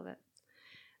 I love it.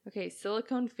 Okay,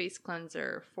 silicone face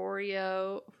cleanser,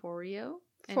 Foreo.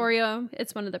 And- Foreo.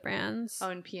 It's one of the brands. Oh,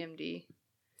 and PMD.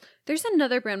 There's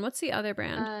another brand. What's the other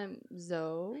brand?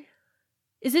 Zoe.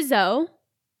 Is it Zoe?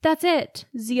 That's it.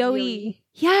 Zoe. Zoe.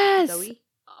 Yes. Zoe.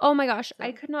 Oh my gosh. Zoe.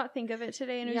 I could not think of it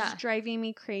today, and it was Yeah. just driving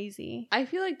me crazy. I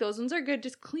feel like those ones are good.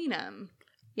 Just clean them.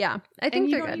 Yeah. I And think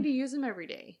you they're don't good. need to use them every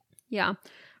day. Yeah.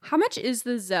 How much is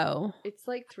the Zoe? It's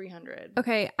like $300.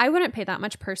 Okay, I wouldn't pay that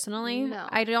much personally. No.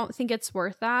 I don't think it's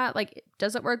worth that. Like,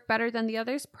 does it work better than the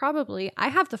others? Probably. I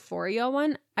have the Foreo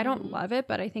one. I don't Mhm. love it,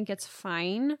 but I think it's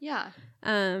fine. Yeah.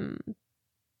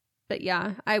 But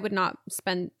yeah, I would not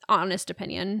spend. Honest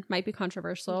opinion, might be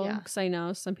controversial Yeah. because I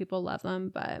know some people love them,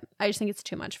 but I just think it's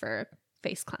too much for a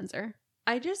face cleanser.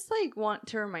 I just like want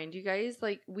to remind you guys,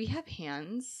 like, we have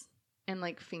hands and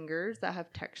like fingers that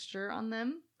have texture on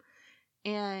them.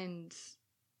 And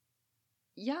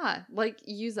yeah, like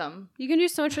use them. You can do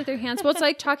so much with your hands. Well, it's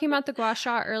like talking about the gua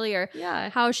sha earlier. Yeah.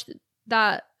 How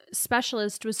that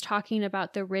specialist was talking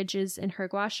about the ridges in her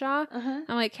gua sha. Uh-huh.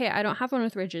 I'm like, hey, I don't have one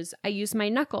with ridges. I use my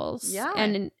knuckles. Yeah.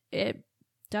 And it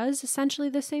does essentially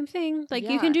the same thing. Like,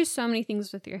 you Yeah. can do so many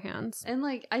things with your hands. And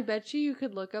like, I bet you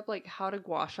could look up like how to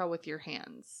gua sha with your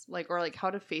hands, like, or like how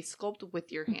to face sculpt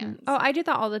with your hands. Oh, I do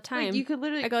that all the time. Like, you could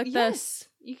literally I go like yes, this.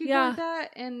 You could Yeah. go like that,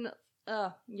 and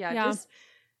yeah, Yeah. just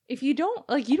if you don't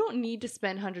like, you don't need to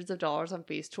spend hundreds of dollars on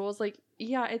face tools. Like,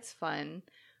 yeah, it's fun,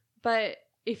 but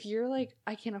if you're like,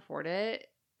 I can't afford it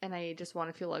and I just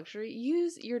want to feel luxury,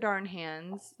 use your darn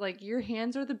hands. Like, your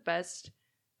hands are the best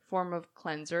form of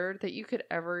cleanser that you could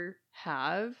ever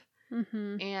have.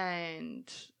 Mm-hmm.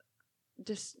 And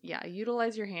just, yeah,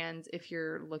 utilize your hands if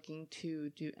you're looking to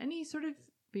do any sort of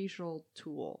facial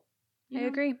tool. I You know?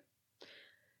 agree.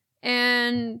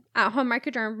 And at home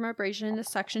microdermabrasion, the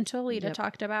section to Alita Yep.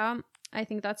 talked about. I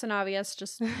think that's an obvious.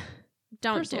 Just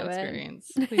don't Personal do it.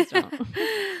 experience. Please don't.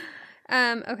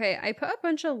 Okay, I put a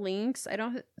bunch of links. I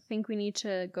don't think we need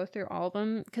to go through all of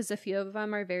them because a few of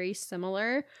them are very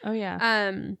similar. Oh,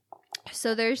 yeah.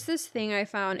 So there's this thing I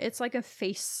found. It's like a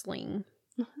face sling.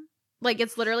 Uh-huh. Like,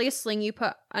 it's literally a sling you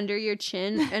put under your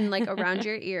chin and like around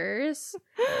your ears.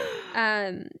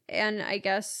 And I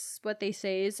guess what they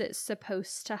say is it's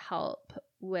supposed to help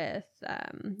with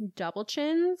double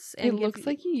chins. It And give looks you-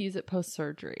 like you use it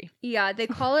post-surgery. yeah, they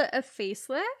call it a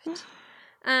facelift.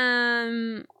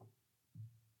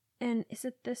 And is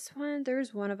it this one?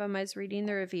 There's one of them I was reading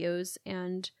the reviews,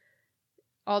 and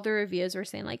all the reviews were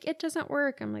saying like it doesn't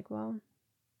work. I'm like, well,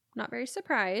 not very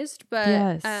surprised, but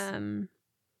Yes.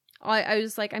 I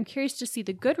was like, I'm curious to see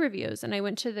the good reviews, and I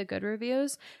went to the good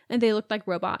reviews, and they looked like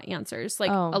robot answers,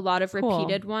 like Oh, a lot of cool.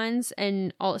 repeated ones,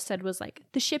 and all it said was like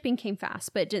the shipping came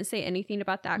fast, but it didn't say anything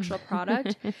about the actual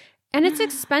product, and it's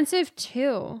expensive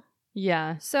too.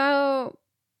 Yeah. So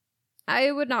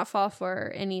I would not fall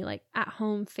for any like at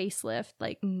home facelift.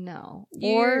 Like, No.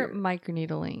 You're- Or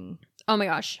microneedling. oh my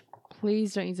gosh.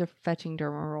 Please don't use a fetching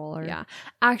derma roller. Yeah.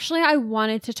 Actually, I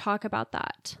wanted to talk about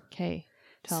that. Okay.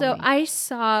 So I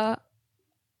saw,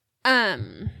 how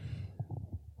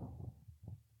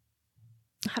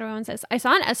do I want to say this? I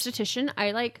saw an esthetician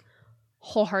I like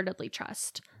wholeheartedly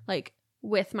trust, like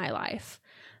with my life.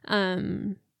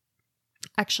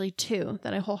 Actually two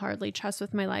that I wholeheartedly trust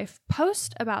with my life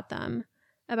post about them,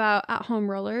 about at-home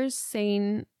rollers,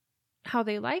 saying how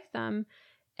they like them.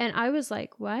 And I was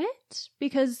like, what?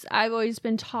 Because I've always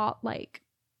been taught like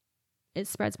it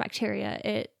spreads bacteria.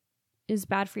 It is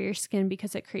bad for your skin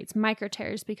because it creates micro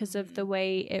tears because of the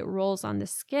way it rolls on the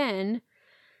skin.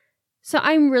 So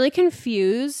I'm really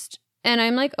confused, and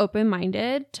I'm like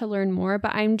open-minded to learn more,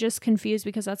 but I'm just confused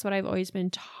because that's what I've always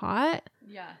been taught.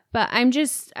 Yeah. But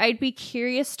I'd be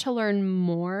curious to learn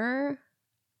more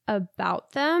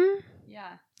about them.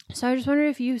 Yeah. So I just wonder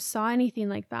if you saw anything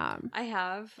like that. I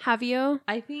have. Have you?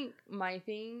 I think my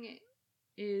thing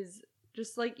is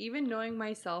just like even knowing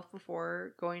myself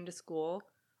before going to school,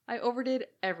 I overdid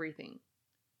everything.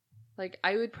 Like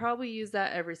I would probably use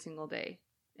that every single day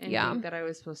and think that I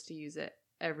was supposed to use it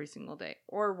every single day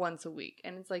or once a week.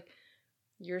 And it's like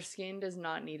your skin does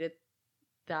not need it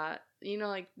that,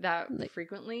 like that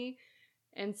frequently.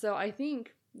 And so I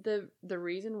think the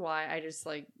reason why I just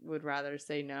like would rather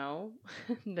say no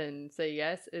than say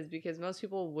yes is because most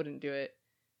people wouldn't do it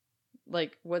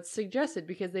like what's suggested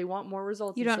because they want more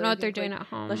results. You don't know what they're doing at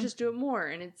home. Let's just do it more.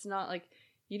 And it's not like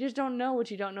you just don't know what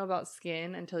you don't know about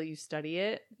skin until you study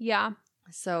it. Yeah.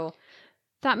 So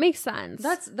that makes sense.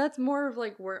 That's more of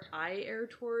like where I err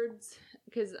towards,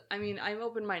 because I mean I'm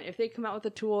open-minded. If they come out with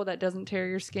a tool that doesn't tear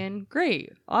your skin,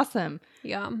 great, awesome.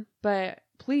 Yeah. But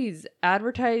please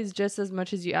advertise just as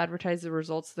much as you advertise the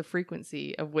results, the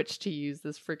frequency of which to use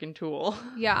this freaking tool.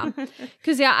 Yeah.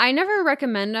 Because, I never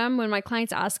recommend them. When my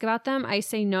clients ask about them, I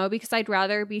say no because I'd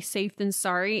rather be safe than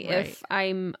sorry if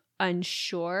I'm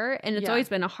unsure. And it's always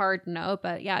been a hard no.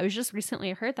 But yeah, it was just recently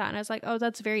I heard that and I was like, oh,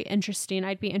 that's very interesting.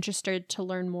 I'd be interested to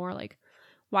learn more like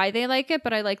why they like it.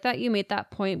 But I like that you made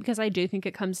that point because I do think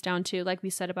it comes down to, like we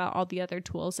said about all the other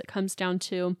tools, it comes down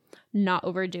to not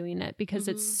overdoing it because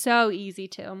it's so easy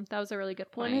to. That was a really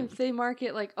good point. When if they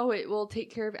market like, oh, it will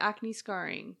take care of acne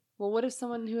scarring. Well, what if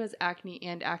someone who has acne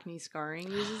and acne scarring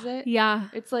uses it? Yeah.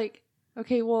 It's like,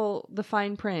 okay, well, the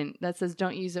fine print that says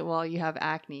don't use it while you have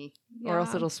acne or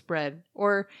else it'll spread.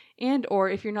 Or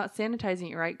if you're not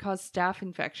sanitizing it right, cause staph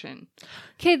infection.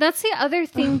 Okay, that's the other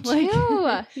thing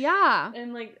too. Yeah.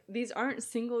 And like these aren't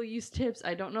single-use tips.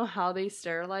 I don't know how they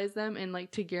sterilize them, and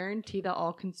like to guarantee that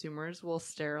all consumers will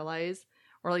sterilize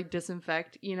or like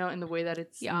disinfect, in the way that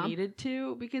it's needed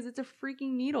to, because it's a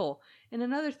freaking needle. And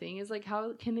another thing is like,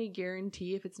 how can they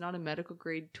guarantee if it's not a medical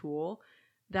grade tool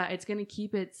that it's going to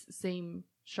keep its same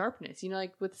sharpness?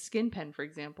 Like with Skin Pen, for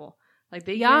example, like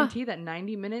they guarantee that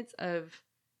 90 minutes of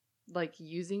like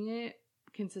using it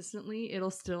consistently, it'll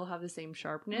still have the same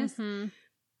sharpness. Mm-hmm.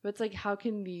 But it's like, how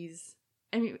can these,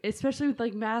 I mean, especially with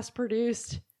like mass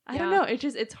produced, I don't know.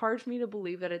 It's hard for me to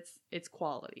believe that it's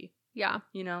quality. Yeah.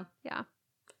 Yeah.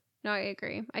 No, I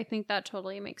agree. I think that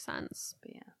totally makes sense.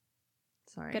 But yeah.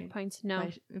 Sorry. Good points. No.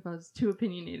 If I was too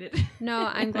opinionated. No,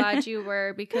 I'm glad you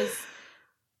were, because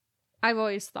I've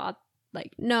always thought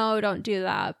like, no, don't do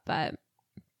that. But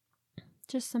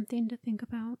just something to think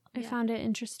about. I found it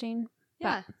interesting.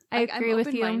 Yeah. I agree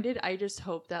with you. I just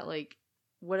hope that like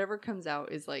whatever comes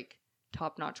out is like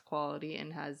top-notch quality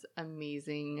and has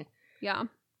amazing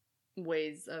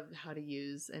ways of how to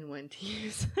use and when to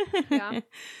use. Yeah.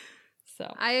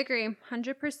 So I agree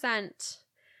 100%.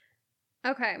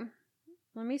 Okay.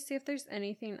 Let me see if there's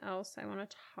anything else I want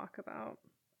to talk about.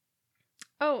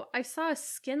 Oh, I saw a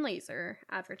skin laser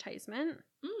advertisement.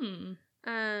 Here,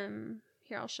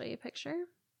 I'll show you a picture.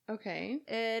 Okay.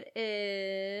 It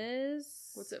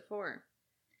is... What's it for?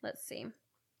 Let's see.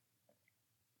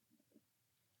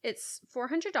 It's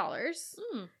 $400.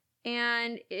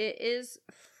 And it is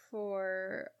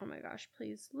for... Oh my gosh,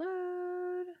 please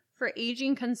load. For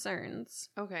aging concerns.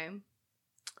 Okay.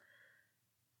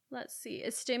 Let's see.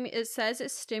 It says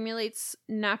it stimulates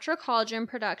natural collagen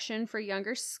production for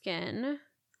younger skin.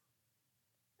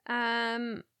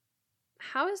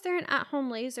 How is there an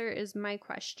at-home laser is my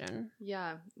question.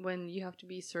 Yeah, when you have to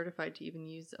be certified to even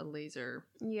use a laser.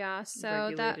 Yeah, so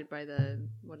regulated by the,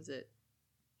 what is it?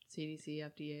 CDC,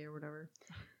 FDA, or whatever.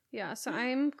 Yeah, so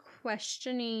I'm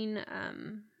questioning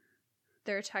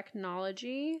their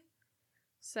technology.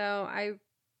 So I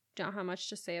don't have much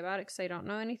to say about it because I don't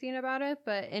know anything about it,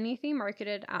 but anything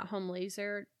marketed at home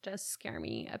laser does scare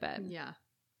me a bit. Yeah,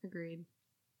 agreed.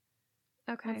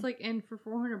 Okay. It's like, and for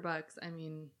 $400, I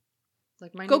mean,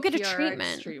 like my Go new get a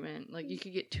PRX treatment. Like you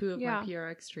could get 2 of my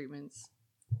PRX treatments.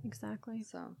 Exactly.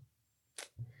 So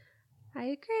I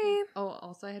agree. Oh,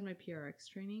 also I had my PRX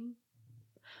training.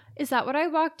 Is that what I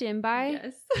walked in by?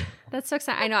 Yes. That's so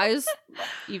exciting. I know. I was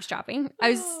eavesdropping. I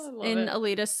was in it.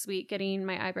 Alita's suite getting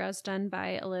my eyebrows done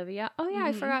by Olivia. Oh, yeah.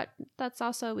 I forgot. That's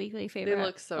also a weekly favorite. They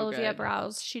look so Olivia good.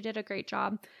 Brows. She did a great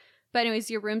job. But anyways,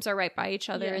 your rooms are right by each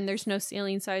other and there's no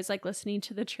ceiling. So I was like listening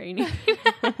to the training.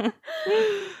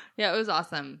 Yeah, it was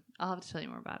awesome. I'll have to tell you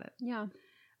more about it. Yeah.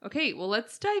 Okay, well,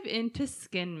 let's dive into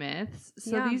skin myths.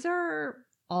 So these are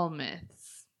all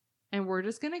myths. And we're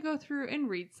just going to go through and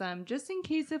read some just in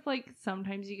case if like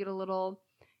sometimes you get a little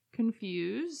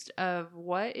confused of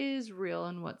what is real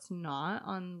and what's not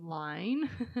online.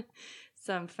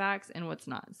 Some facts and what's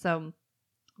not. So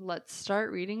let's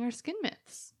start reading our skin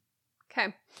myths.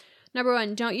 Okay. Number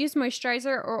 1, don't use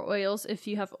moisturizer or oils if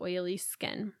you have oily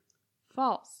skin.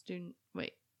 False.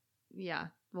 Wait. Yeah.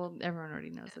 Well, everyone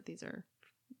already knows that these are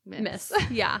myths.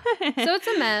 Yeah. So it's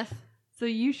a myth. So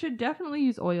you should definitely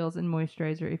use oils and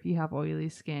moisturizer if you have oily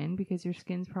skin because your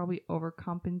skin's probably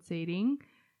overcompensating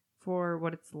for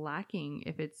what it's lacking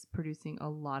if it's producing a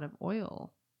lot of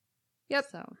oil. Yep.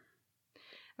 So,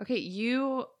 okay,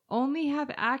 you only have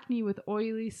acne with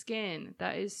oily skin.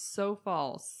 That is so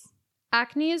false.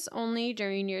 Acne is only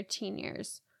during your teen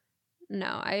years.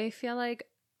 No, I feel like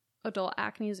adult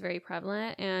acne is very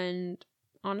prevalent. And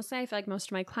honestly, I feel like most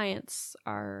of my clients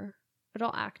are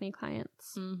adult acne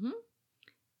clients. Mm-hmm.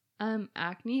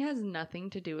 Acne has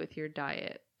nothing to do with your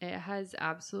diet. It has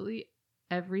absolutely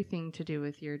everything to do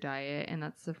with your diet. And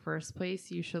that's the first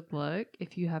place you should look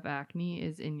if you have acne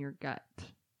is in your gut.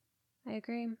 I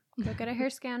agree. Go get a hair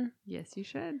scan. Yes, you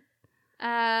should.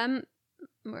 Where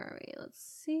are we? Let's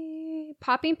see.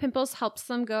 Popping pimples helps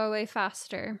them go away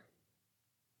faster.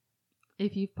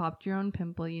 If you've popped your own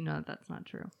pimple, you know that's not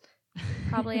true.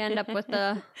 Probably end up with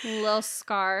a little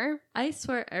scar. I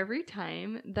swear every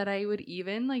time that I would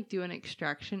even like do an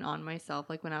extraction on myself,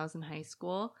 like when I was in high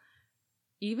school,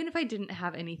 even if I didn't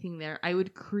have anything there, I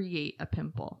would create a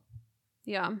pimple.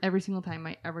 Yeah. Every single time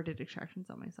I ever did extractions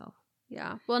on myself.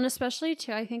 Yeah. Well, and especially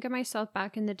too, I think of myself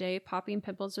back in the day popping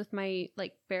pimples with my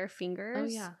like bare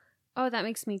fingers. Oh, yeah. Oh, that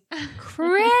makes me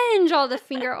cringe. All the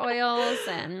finger oils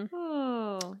and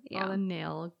all the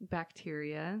nail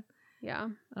bacteria. Yeah.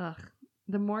 Ugh.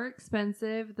 The more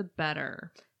expensive, the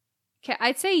better. Okay,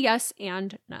 I'd say yes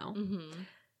and no. Mm-hmm.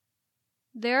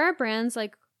 There are brands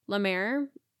like La Mer.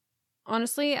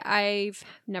 Honestly, I've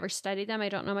never studied them. I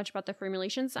don't know much about the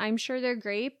formulations. I'm sure they're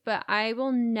great, but I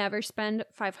will never spend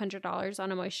 $500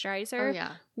 on a moisturizer. Oh,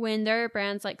 yeah. When there are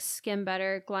brands like Skin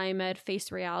Better, Glymed,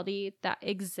 Face Reality that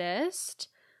exist.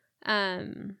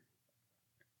 There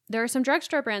are some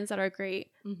drugstore brands that are great,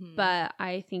 but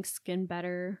I think Skin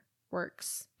Better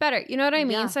works better. You know what I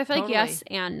mean? Yeah, so I feel totally. like yes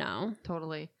and no.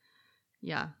 Totally.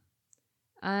 Yeah.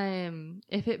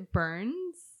 If it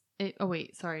burns, oh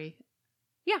wait, sorry.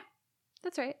 Yeah,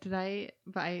 that's right. I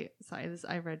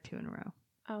read 2 in a row.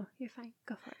 Oh, you're fine.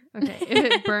 Go for it. Okay. If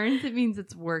it burns, it means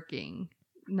it's working.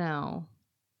 No.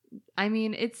 I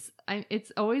mean, it's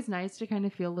always nice to kind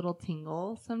of feel a little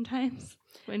tingle sometimes.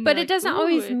 But it doesn't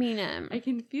always mean it. I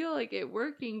can feel like it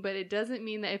working, but it doesn't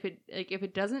mean that if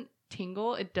it doesn't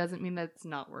tingle, it doesn't mean that it's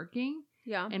not working.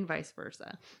 Yeah. And vice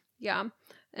versa. Yeah.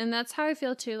 And that's how I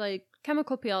feel too. Like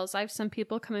chemical peels. I have some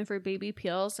people come in for baby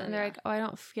peels and they're like, oh, I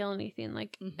don't feel anything.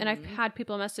 Like, and I've had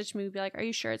people message me be like, are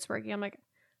you sure it's working? I'm like,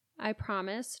 I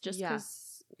promise. Just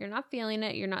because you're not feeling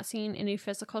it, you're not seeing any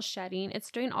physical shedding.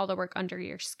 It's doing all the work under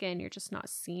your skin. You're just not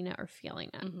seeing it or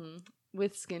feeling it. Mm-hmm.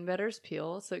 With Skin Better's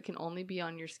peel, so it can only be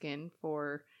on your skin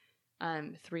for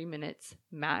 3 minutes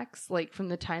max. Like from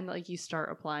the time that like you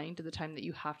start applying to the time that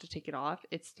you have to take it off,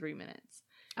 it's 3 minutes.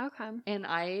 Okay. And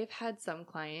I've had some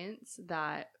clients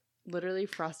that literally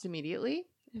frost immediately,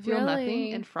 feel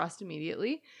nothing and frost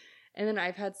immediately. And then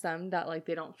I've had some that like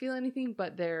they don't feel anything,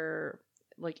 but their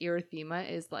like erythema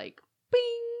is like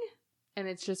bing, and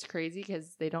it's just crazy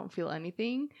because they don't feel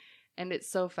anything. And it's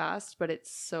so fast, but it's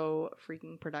so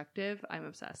freaking productive. I'm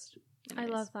obsessed.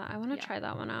 Anyways. I love that. I want to try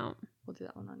that one out. We'll do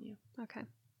that one on you. Okay.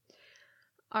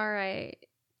 All right.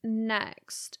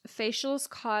 Next, facials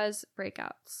cause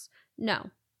breakouts. No.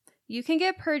 You can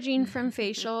get purging from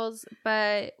facials,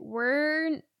 but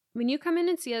when you come in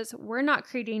and see us, we're not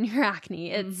creating your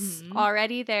acne. It's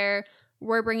already there.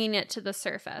 We're bringing it to the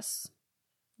surface.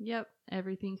 Yep.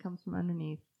 Everything comes from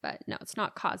underneath. But no, it's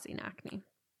not causing acne.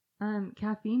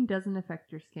 Caffeine doesn't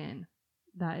affect your skin.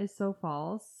 That is so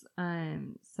false.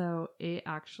 So it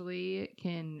actually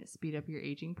can speed up your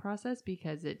aging process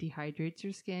because it dehydrates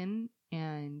your skin.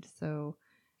 And so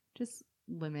just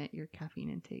limit your caffeine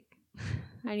intake.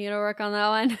 I need to work on that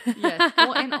one. Yes.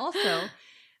 Well, and also,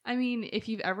 I mean, if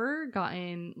you've ever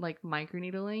gotten like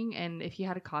microneedling and if you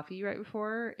had a coffee right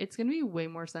before, it's going to be way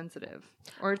more sensitive.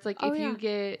 Or it's like if you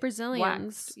get Brazilians.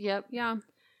 waxed. Yep. Yeah.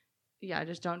 Yeah,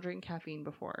 just don't drink caffeine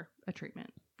before a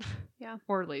treatment. Yeah.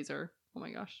 Or laser. Oh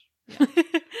my gosh. Yeah.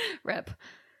 Rip.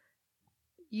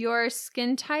 Your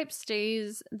skin type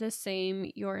stays the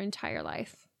same your entire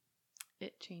life.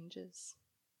 It changes.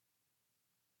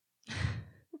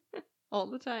 All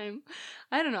the time.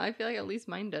 I don't know. I feel like at least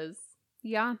mine does.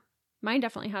 Yeah. Mine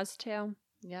definitely has too.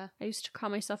 Yeah. I used to call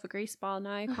myself a grease ball.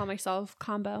 Now I call myself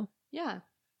combo. Yeah.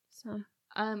 So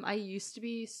I used to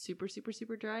be super, super,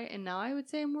 super dry, and now I would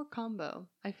say I'm more combo.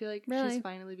 I feel like Really? she's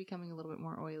finally becoming a little bit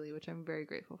more oily, which I'm very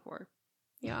grateful for.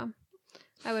 yeah.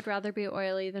 I would rather be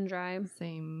oily than dry.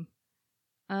 Same.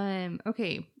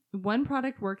 Okay. One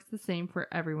product works the same for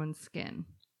everyone's skin.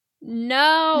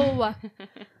 No.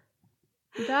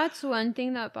 That's one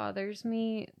thing that bothers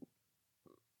me.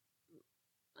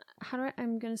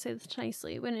 I'm going to say this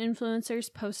nicely. When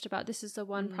influencers post about this is the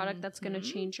one product that's going to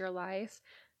change your life,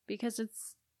 because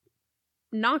it's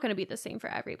not going to be the same for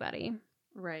everybody.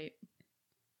 Right.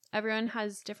 Everyone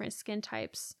has different skin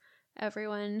types.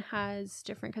 Everyone has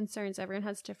different concerns. Everyone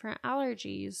has different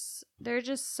allergies. There are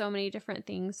just so many different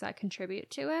things that contribute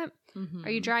to it. Mm-hmm. Are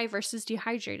you dry versus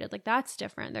dehydrated? Like, that's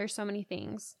different. There's so many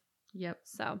things. Yep.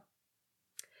 So,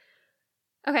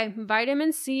 okay.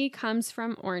 Vitamin C comes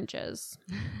from oranges.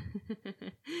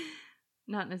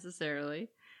 Not necessarily.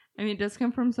 I mean, it does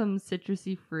come from some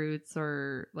citrusy fruits,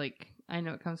 or like, I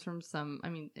know it comes from some, I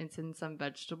mean, it's in some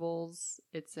vegetables.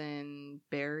 It's in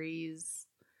berries.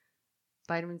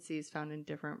 Vitamin C is found in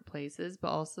different places, but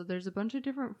also there's a bunch of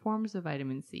different forms of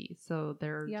vitamin C. So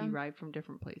they're derived from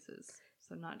different places.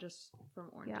 So not just from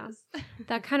oranges. Yeah.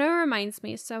 That kind of reminds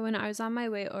me. So when I was on my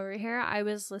way over here, I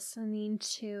was listening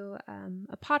to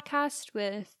a podcast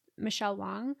with Michelle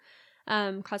Wong,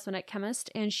 cosmetic chemist,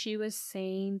 and she was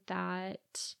saying that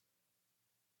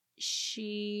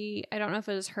I don't know if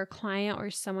it was her client or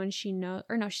someone she knows,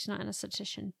 or no, she's not an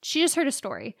esthetician. She just heard a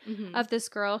story of this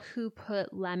girl who put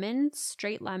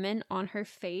straight lemon on her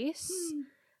face,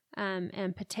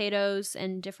 and potatoes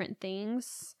and different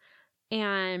things.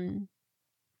 And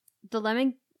the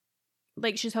lemon,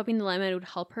 like, she's hoping the lemon would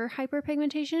help her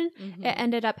hyperpigmentation. It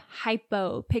ended up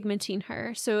hypopigmenting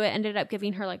her. So it ended up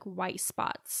giving her like white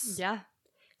spots. Yeah.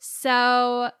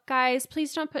 So, guys,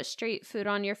 please don't put straight food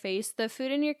on your face. The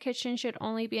food in your kitchen should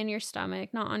only be in your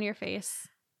stomach, not on your face.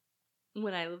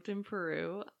 When I lived in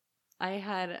Peru, I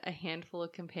had a handful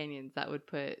of companions that would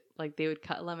they would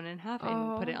cut lemon in half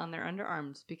and put it on their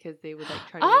underarms because they would like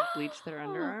try to bleach their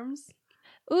underarms.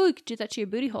 Ooh, you could do that to your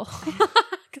booty hole.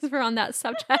 Because we're on that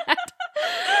subject.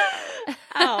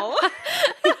 Ow.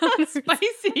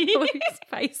 Spicy.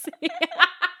 Spicy.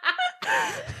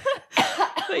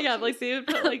 But yeah, like they would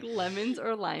put like lemons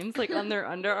or limes like on their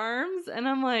underarms, and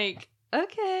I'm like,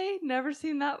 okay, never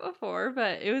seen that before,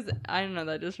 but it was, I don't know,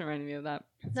 that just reminded me of that.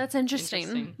 That's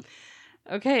interesting.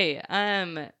 Okay,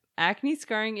 acne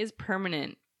scarring is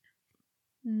permanent.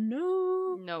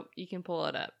 No. Nope, you can pull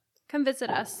it up. Come visit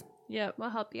us. Yep. We'll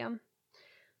help you.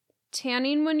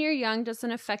 Tanning when you're young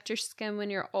doesn't affect your skin when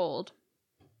you're old.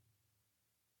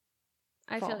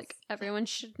 I feel like everyone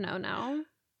should know now.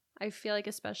 I feel like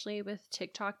especially with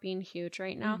TikTok being huge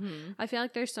right now, I feel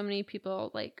like there's so many people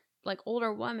like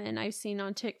older women I've seen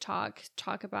on TikTok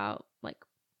talk about like,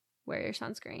 wear your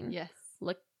sunscreen. Yes.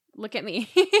 Look at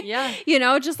me. Yeah. You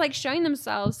know, just like showing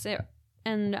themselves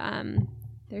and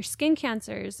their skin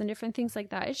cancers and different things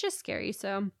like that. It's just scary.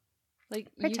 So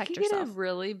like protect you can yourself. get a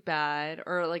really bad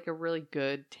or like a really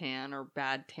good tan or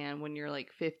bad tan when you're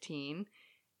like 15.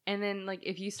 And then, like,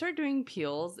 if you start doing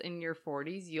peels in your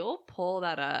 40s, you'll pull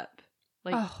that up.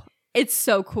 Like, oh, it's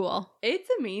so cool. It's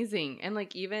amazing. And,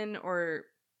 like, even, or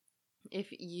if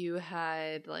you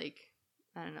had, like,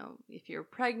 I don't know, if you're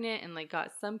pregnant and, like,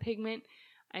 got some pigment,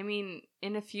 I mean,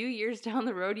 in a few years down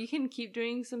the road, you can keep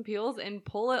doing some peels and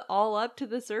pull it all up to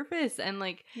the surface and,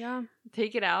 like,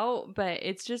 take it out. But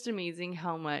it's just amazing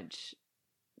how much,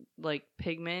 like,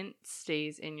 pigment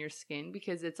stays in your skin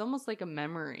because it's almost like a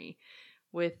memory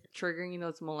with triggering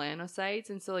those melanocytes.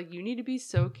 And so, like, you need to be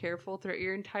so careful throughout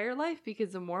your entire life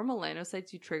because the more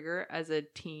melanocytes you trigger as a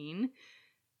teen,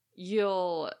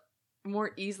 you'll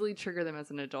more easily trigger them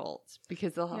as an adult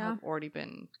because they'll have already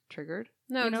been triggered.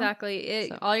 No, exactly.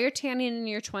 All your tanning in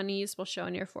your 20s will show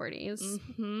in your 40s.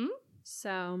 Mm-hmm.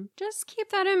 So just keep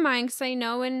that in mind because I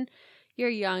know when you're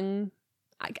young,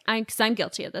 because I'm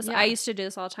guilty of this. Yeah. I used to do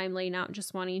this all the time, laying out and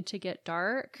just wanting to get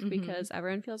dark Mhm. because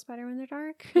everyone feels better when they're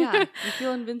dark. Yeah, you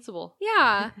feel invincible.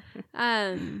 Yeah.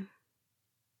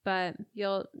 But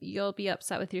you'll be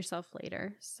upset with yourself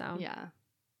later. So Yeah.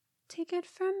 take it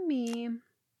from me.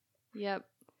 Yep.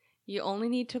 You only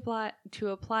need to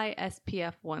apply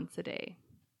SPF once a day.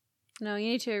 No, you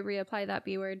need to reapply that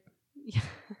B word. Yeah.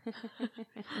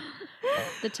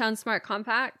 The Tone Smart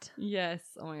Compact. Yes.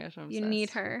 Oh my gosh, I'm You obsessed. need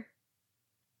her.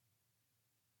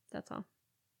 That's all.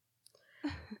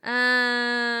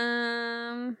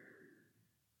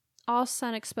 All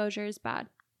sun exposure is bad.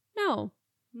 No.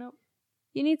 Nope.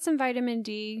 You need some vitamin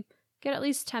D. Get at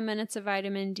least 10 minutes of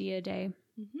vitamin D a day.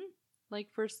 Mm-hmm. Like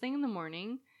first thing in the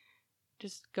morning,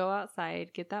 just go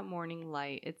outside, get that morning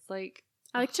light. It's like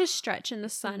I like to stretch in the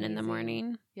sun in the amazing.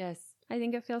 morning. Yes. I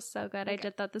think it feels so good. I Okay.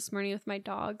 did that this morning with my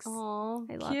dogs. Oh,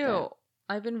 I loved cute. it.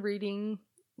 I've been reading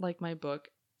like my book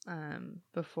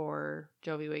before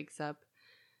Jovi wakes up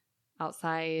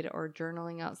outside or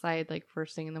journaling outside like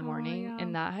first thing in the morning. yeah.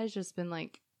 And that has just been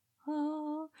like,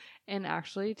 oh. And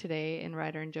actually today in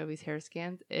Ryder and Jovi's hair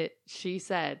scans, she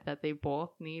said that they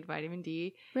both need vitamin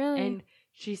D. Really? And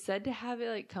she said to have it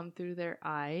like come through their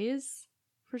eyes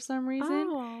for some reason.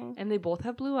 Oh. And they both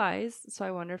have blue eyes, so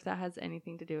I wonder if that has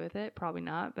anything to do with it. Probably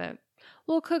not, but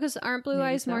Well, because aren't blue Maybe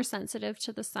eyes so. more sensitive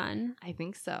to the sun? I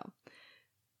think so.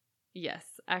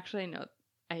 Yes, actually, no,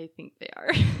 I think they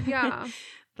are. Yeah.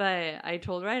 But I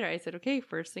told Ryder, I said, okay,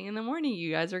 first thing in the morning,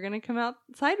 you guys are going to come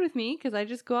outside with me because I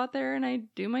just go out there and I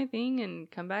do my thing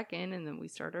and come back in and then we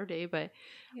start our day. But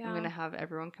Yeah. I'm going to have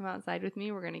everyone come outside with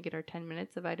me. We're going to get our 10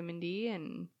 minutes of vitamin D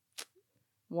and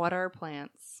water our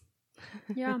plants.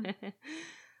 Yeah.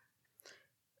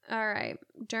 All right.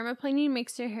 Dermaplaning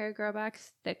makes your hair grow back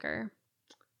thicker.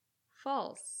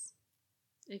 False.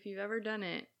 If you've ever done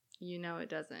it, you know it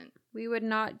doesn't. We would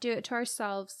not do it to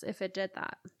ourselves if it did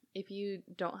that. If you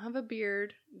don't have a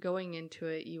beard going into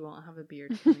it, you won't have a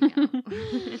beard coming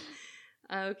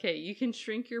out. Okay, you can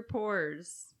shrink your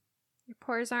pores. Your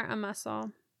pores aren't a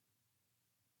muscle.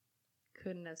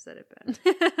 Couldn't have said it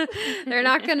better. They're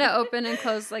not going to open and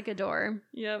close like a door.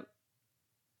 Yep.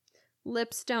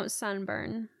 Lips don't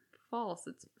sunburn. False.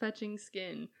 It's fetching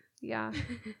skin. Yeah.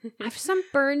 I've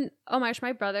sunburned. Oh my gosh,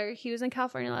 my brother, he was in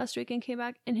California last week and came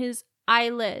back and his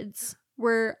eyelids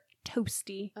were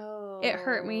toasty. Oh. It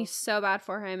hurt me so bad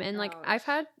for him. And like, I've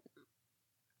had,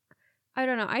 I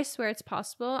don't know, I swear it's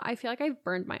possible. I feel like I've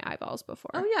burned my eyeballs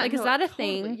before. Oh, yeah. Like, no, is that a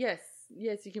totally. thing? Yes.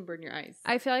 Yes, you can burn your eyes.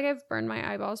 I feel like I've burned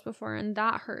my eyeballs before and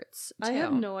that hurts too. I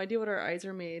have no idea what our eyes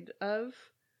are made of,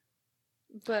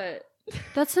 but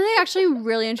That's something actually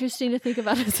really interesting to think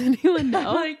about. Does anyone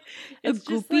know? like A it's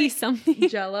just goopy like something.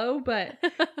 Jello, but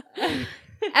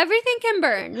Everything can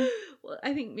burn. well,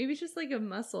 I think maybe it's just like a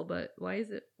muscle, but why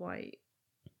is it white?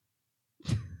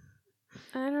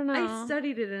 I don't know. I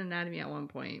studied it in anatomy at one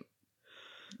point,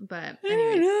 but I don't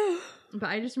anyways, know. but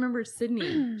I just remember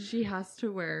Sydney. She has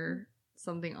to wear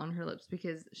something on her lips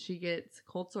because she gets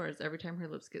cold sores every time her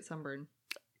lips get sunburned.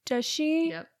 Does she?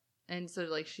 Yep, and so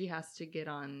like she has to get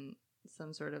on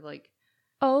some sort of like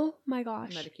Oh my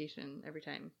gosh. medication every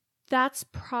time. That's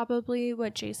probably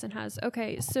what Jason has.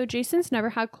 Okay, so Jason's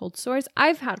never had cold sores.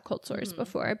 I've had cold sores Mhm.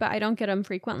 before, but I don't get them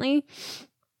frequently.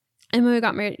 And when we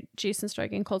got married, Jason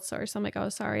started getting cold sores. So I'm like, oh,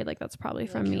 sorry. Like, that's probably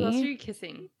from Like, who else are me. you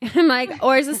kissing? I'm like,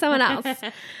 or is it someone else?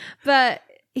 But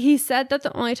he said that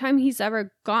the only time he's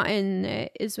ever gotten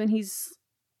it is when he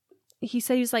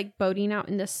said he's like boating out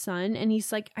in the sun. And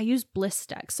he's like, I use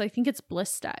Blistex. So I think it's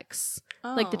Blistex,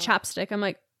 like the Oh. chapstick. I'm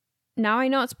like, now I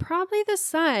know it's probably the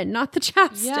sun, not the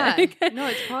chapstick. Yeah. No,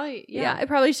 it's probably Yeah, it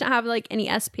probably shouldn't have like any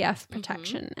SPF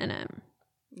protection in it.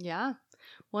 Yeah.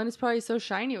 One is probably so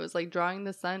shiny it was like drawing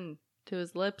the sun to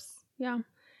his lips. Yeah.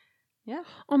 Yeah.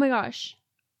 Oh my gosh.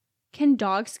 Can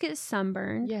dogs get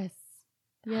sunburned? Yes.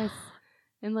 Yes.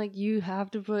 And like you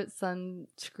have to put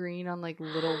sunscreen on like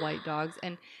little white dogs.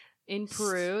 And in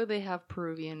Peru, they have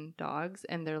Peruvian dogs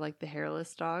and they're like the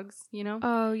hairless dogs, you know?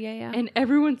 Oh, yeah, yeah. And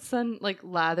everyone's son like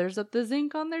lathers up the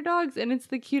zinc on their dogs, and it's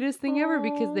the cutest thing ever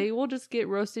because Aw. they will just get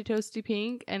roasty toasty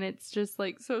pink, and it's just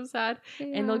like so sad,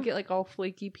 and they'll Yeah. get like all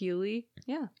flaky peely.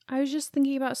 Yeah, I was just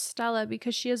thinking about Stella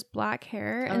because she has black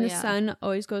hair and the yeah. sun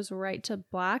always goes right to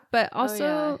black. But also,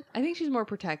 Oh, yeah. I think she's more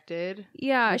protected.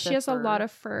 yeah, with she the has a lot fur.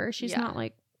 of fur. She's Yeah. not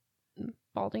like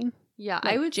balding. Yeah,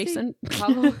 Like I would Jason. say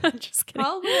probably Just kidding.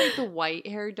 probably like the white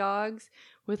haired dogs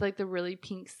with like the really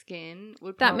pink skin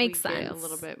would That probably makes get a sense.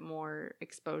 little bit more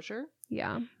exposure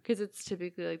Yeah. because it's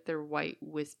typically like they're white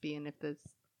wispy, and if the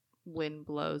wind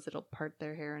blows, it'll part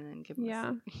their hair and then give them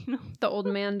Yeah. you know. The old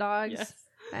man dogs. Yes.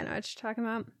 I know what you're talking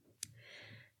about.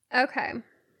 Okay.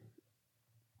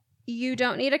 You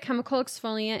don't need a chemical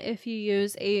exfoliant if you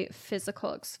use a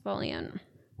physical exfoliant.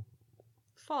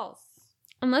 False.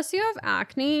 Unless you have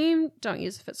acne, don't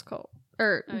use a physical.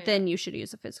 Then you should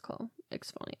use a physical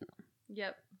exfoliant.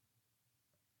 Yep.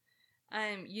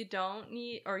 You don't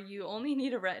need, or you only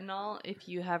need a retinol if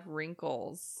you have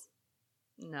wrinkles.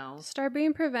 No. Start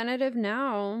being preventative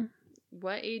now.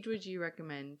 What age would you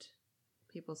recommend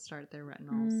people start their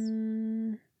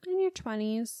retinols? In your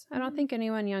 20s. I don't think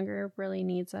anyone younger really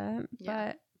needs it. Yeah.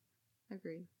 But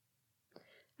Agreed.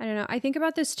 I don't know. I think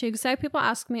about this too because I have people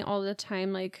ask me all the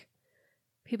time, like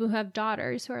people who have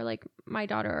daughters who are like, my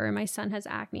daughter or my son has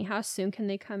acne. How soon can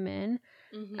they come in?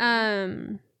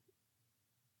 Mm-hmm.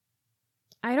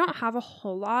 I don't have a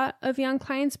whole lot of young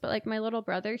clients, but like my little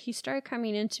brother, he started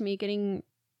coming into me getting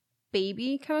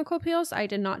baby chemical peels. I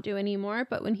did not do anymore,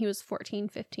 but when he was 14,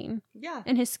 15. Yeah.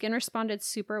 And his skin responded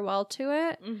super well to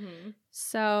it. Mm-hmm.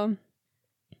 So.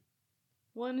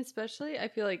 Well, and especially I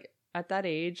feel like at that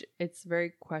age, it's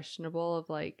very questionable of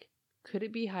like, could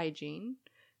it be hygiene?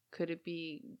 Could it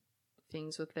be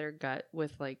things with their gut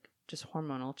with like just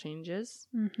hormonal changes?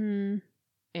 Mm-hmm.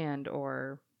 And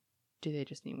or do they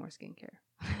just need more skincare?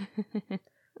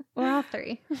 Or all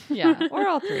three. Yeah, or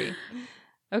all three.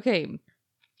 Okay.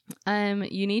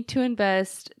 You need to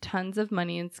invest tons of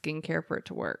money in skincare for it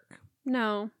to work.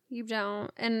 No, you don't.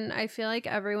 And I feel like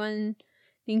everyone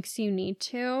thinks you need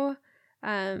to.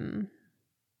 I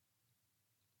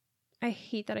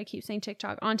hate that I keep saying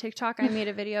TikTok. On TikTok, I made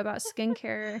a video about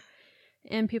skincare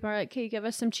and people are like, "Can you give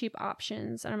us some cheap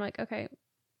options?" And I'm like, okay,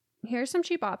 here's some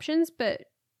cheap options, but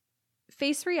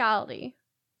face reality.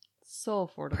 So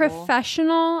affordable.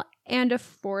 Professional and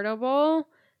affordable,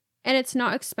 and it's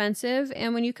not expensive.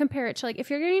 And when you compare it to like if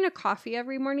you're getting a coffee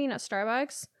every morning at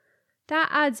Starbucks, that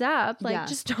adds up. Like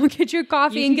just don't get your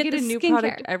coffee and get the a new skincare.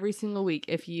 product every single week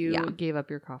if you gave up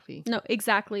your coffee. No,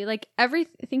 exactly. Like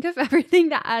think of everything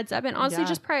that adds up and honestly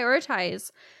just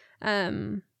prioritize.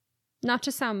 Not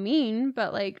to sound mean,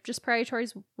 but like just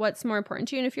prioritize what's more important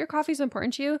to you. And if your coffee's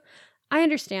important to you, I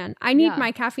understand. I need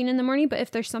my caffeine in the morning, but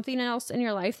if there's something else in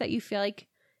your life that you feel like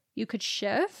you could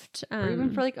shift. Or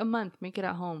even for like a month, make it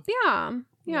at home.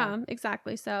 Yeah,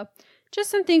 exactly. So just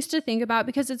some things to think about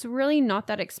because it's really not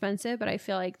that expensive, but I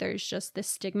feel like there's just this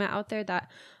stigma out there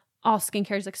that all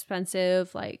skincare is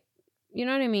expensive. Like, you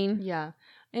know what I mean? Yeah.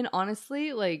 And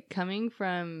honestly, like coming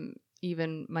from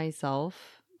even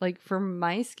myself, like for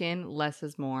my skin, less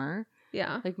is more.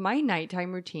 Yeah. Like my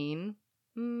nighttime routine,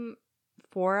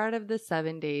 4 out of the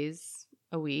 7 days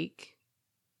a week,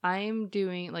 I'm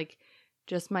doing like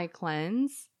just my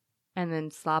cleanse and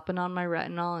then slapping on my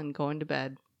retinol and going to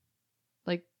bed.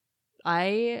 Like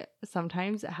I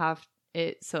sometimes have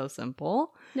it so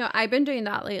simple. No, I've been doing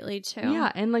that lately too.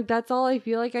 Yeah, and like that's all I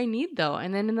feel like I need though.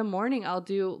 And then in the morning I'll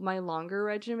do my longer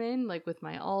regimen like with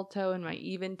my Alto and my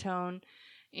Even Tone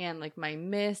and like my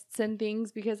mists and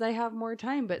things because I have more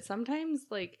time. But sometimes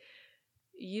like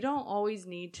you don't always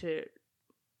need to,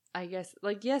 I guess,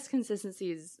 like yes,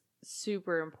 consistency is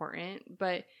super important,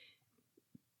 but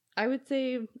I would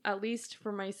say at least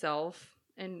for myself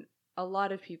and a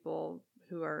lot of people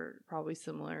who are probably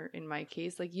similar in my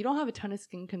case, like you don't have a ton of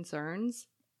skin concerns.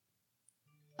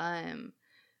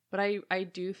 But I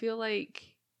do feel like,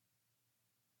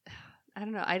 I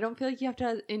don't know, I don't feel like you have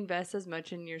to invest as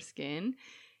much in your skin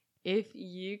if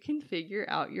you can figure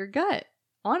out your gut.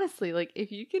 Honestly, like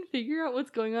if you can figure out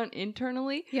what's going on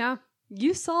internally,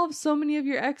 you solve so many of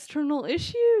your external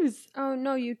issues. Oh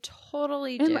no, you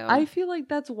totally do. And I feel like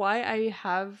that's why I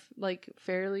have like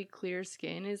fairly clear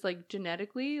skin is like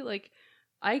genetically, like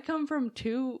I come from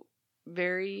 2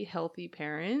 very healthy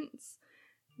parents,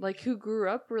 like who grew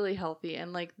up really healthy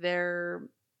and like they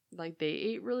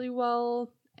ate really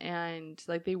well and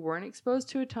like they weren't exposed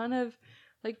to a ton of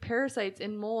like parasites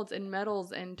and molds and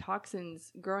metals and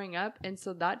toxins growing up, and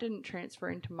so that didn't transfer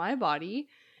into my body.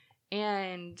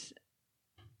 And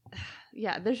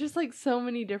yeah, there's just like so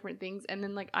many different things. And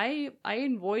then like I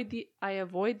avoid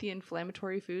the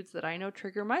inflammatory foods that I know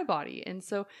trigger my body. And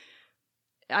so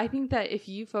I think that if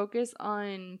you focus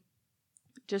on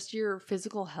just your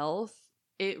physical health,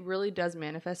 it really does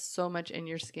manifest so much in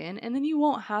your skin, and then you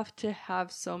won't have to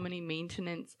have so many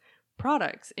maintenance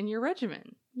products in your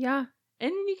regimen. Yeah.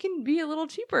 And you can be a little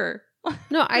cheaper.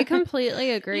 No, I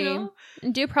completely agree. You know?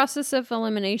 And do a process of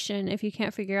elimination if you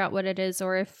can't figure out what it is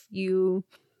or if you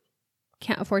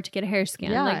can't afford to get a hair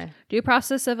scan. Yeah. Like, do a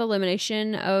process of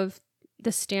elimination of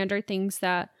the standard things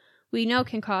that we know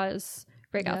can cause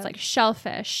breakouts, like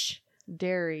shellfish,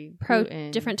 dairy,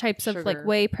 gluten, different types sugar. of like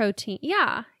whey protein.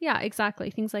 Yeah, exactly.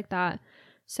 Things like that.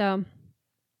 So,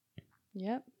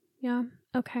 yep. Yeah.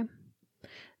 Okay.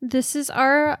 This is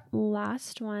our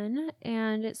last one,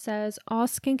 and it says, all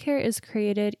skincare is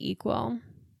created equal.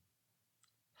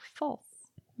 False.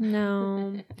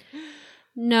 No.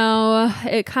 No,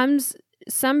 it comes,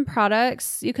 some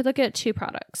products, you could look at 2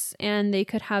 products, and they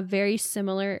could have very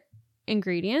similar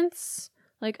ingredients.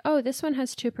 Like, oh, this one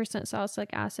has 2% salicylic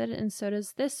acid, and so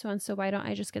does this one, so why don't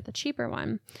I just get the cheaper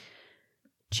one?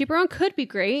 Cheaper one could be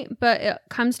great, but it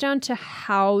comes down to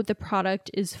how the product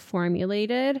is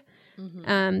formulated.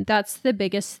 Mm-hmm. That's the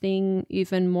biggest thing,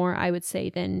 even more, I would say,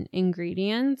 than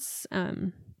ingredients,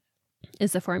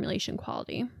 is the formulation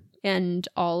quality. And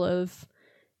all of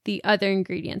the other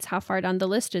ingredients, how far down the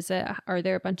list is it? Are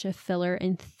there a bunch of filler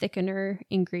and thickener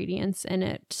ingredients in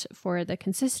it for the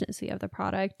consistency of the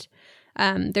product?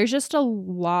 There's just a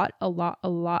lot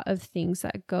of things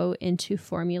that go into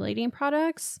formulating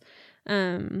products.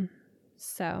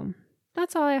 So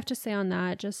that's all I have to say on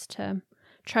that. Just to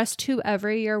trust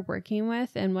whoever you're working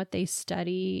with and what they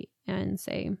study and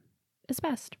say is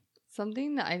best.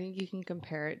 Something that I think you can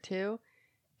compare it to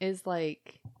is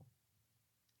like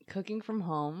cooking from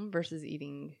home versus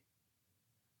eating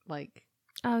like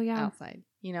outside.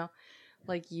 You know,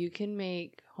 like you can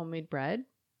make homemade bread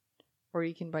or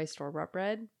you can buy store-bought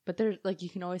bread, but there's like you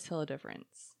can always tell a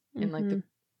difference in like the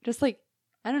just like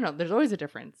I don't know. There's always a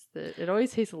difference. It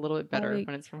always tastes a little bit better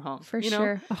when it's from home. For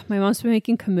sure. Oh, my mom's been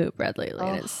making kamut bread lately.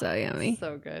 And it's so yummy.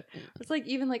 So good. It's like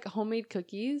even like homemade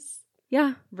cookies.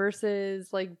 Yeah.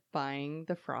 Versus like buying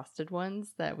the frosted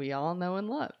ones that we all know and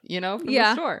love, you know, from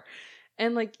the store.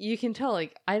 And like you can tell,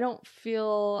 like I don't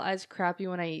feel as crappy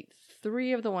when I eat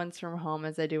 3 of the ones from home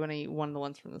as I do when I eat 1 of the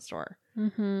ones from the store.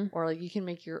 Mm-hmm. Or like you can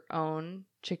make your own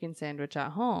chicken sandwich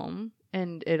at home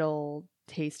and it'll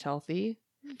taste healthy.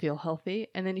 Feel healthy,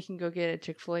 and then you can go get a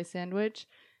Chick-fil-A sandwich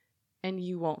and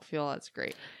you won't feel as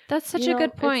great. That's such a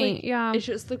good point. It's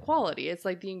just the quality. It's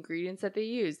like the ingredients that they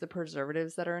use, the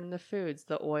preservatives that are in the foods,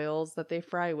 the oils that they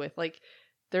fry with. Like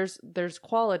there's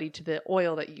quality to the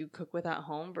oil that you cook with at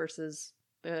home versus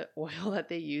the oil that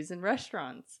they use in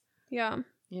restaurants. Yeah.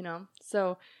 You know?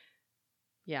 So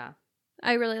yeah.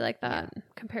 I really like that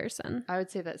comparison. I would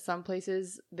say that some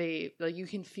places they like you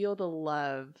can feel the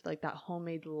love, like that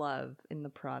homemade love in the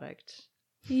product.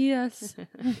 Yes.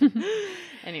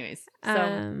 Anyways,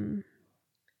 so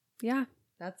yeah,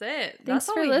 that's it. Thanks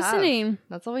for listening.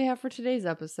 That's all we have for today's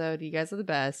episode. You guys are the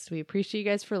best. We appreciate you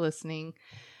guys for listening.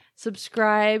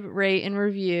 Subscribe, rate, and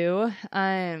review.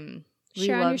 Share on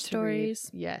your stories.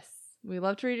 Yes, we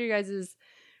love to read your guys'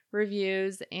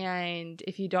 reviews, and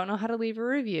if you don't know how to leave a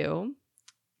review,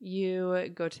 you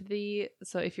go to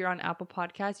so if you're on Apple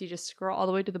Podcasts, you just scroll all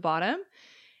the way to the bottom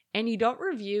and you don't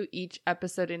review each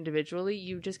episode individually.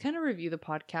 You just kind of review the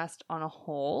podcast on a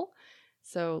whole.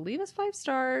 So leave us 5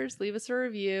 stars, leave us a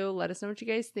review, let us know what you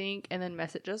guys think, and then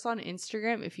message us on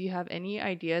Instagram if you have any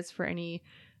ideas for any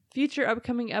future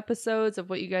upcoming episodes of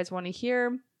what you guys want to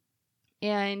hear.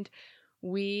 And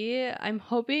I'm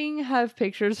hoping have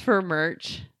pictures for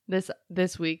merch this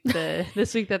week,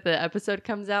 this week that the episode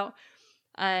comes out.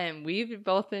 We've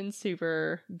both been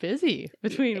super busy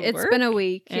between work. It's been a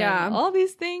week, and all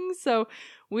these things. So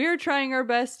we're trying our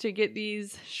best to get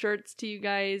these shirts to you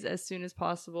guys as soon as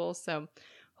possible. So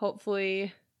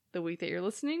hopefully the week that you're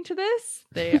listening to this,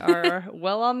 they are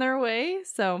well on their way.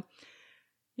 So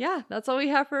yeah, that's all we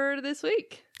have for this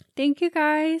week. Thank you,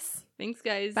 guys. Thanks,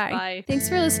 guys. Bye. Bye. Thanks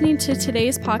for listening to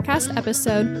today's podcast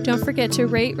episode. Don't forget to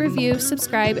rate, review,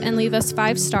 subscribe, and leave us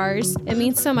 5 stars. It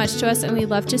means so much to us, and we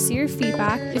love to see your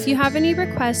feedback. If you have any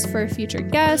requests for future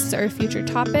guests or future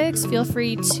topics, feel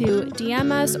free to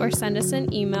DM us or send us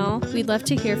an email. We'd love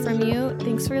to hear from you.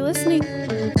 Thanks for listening.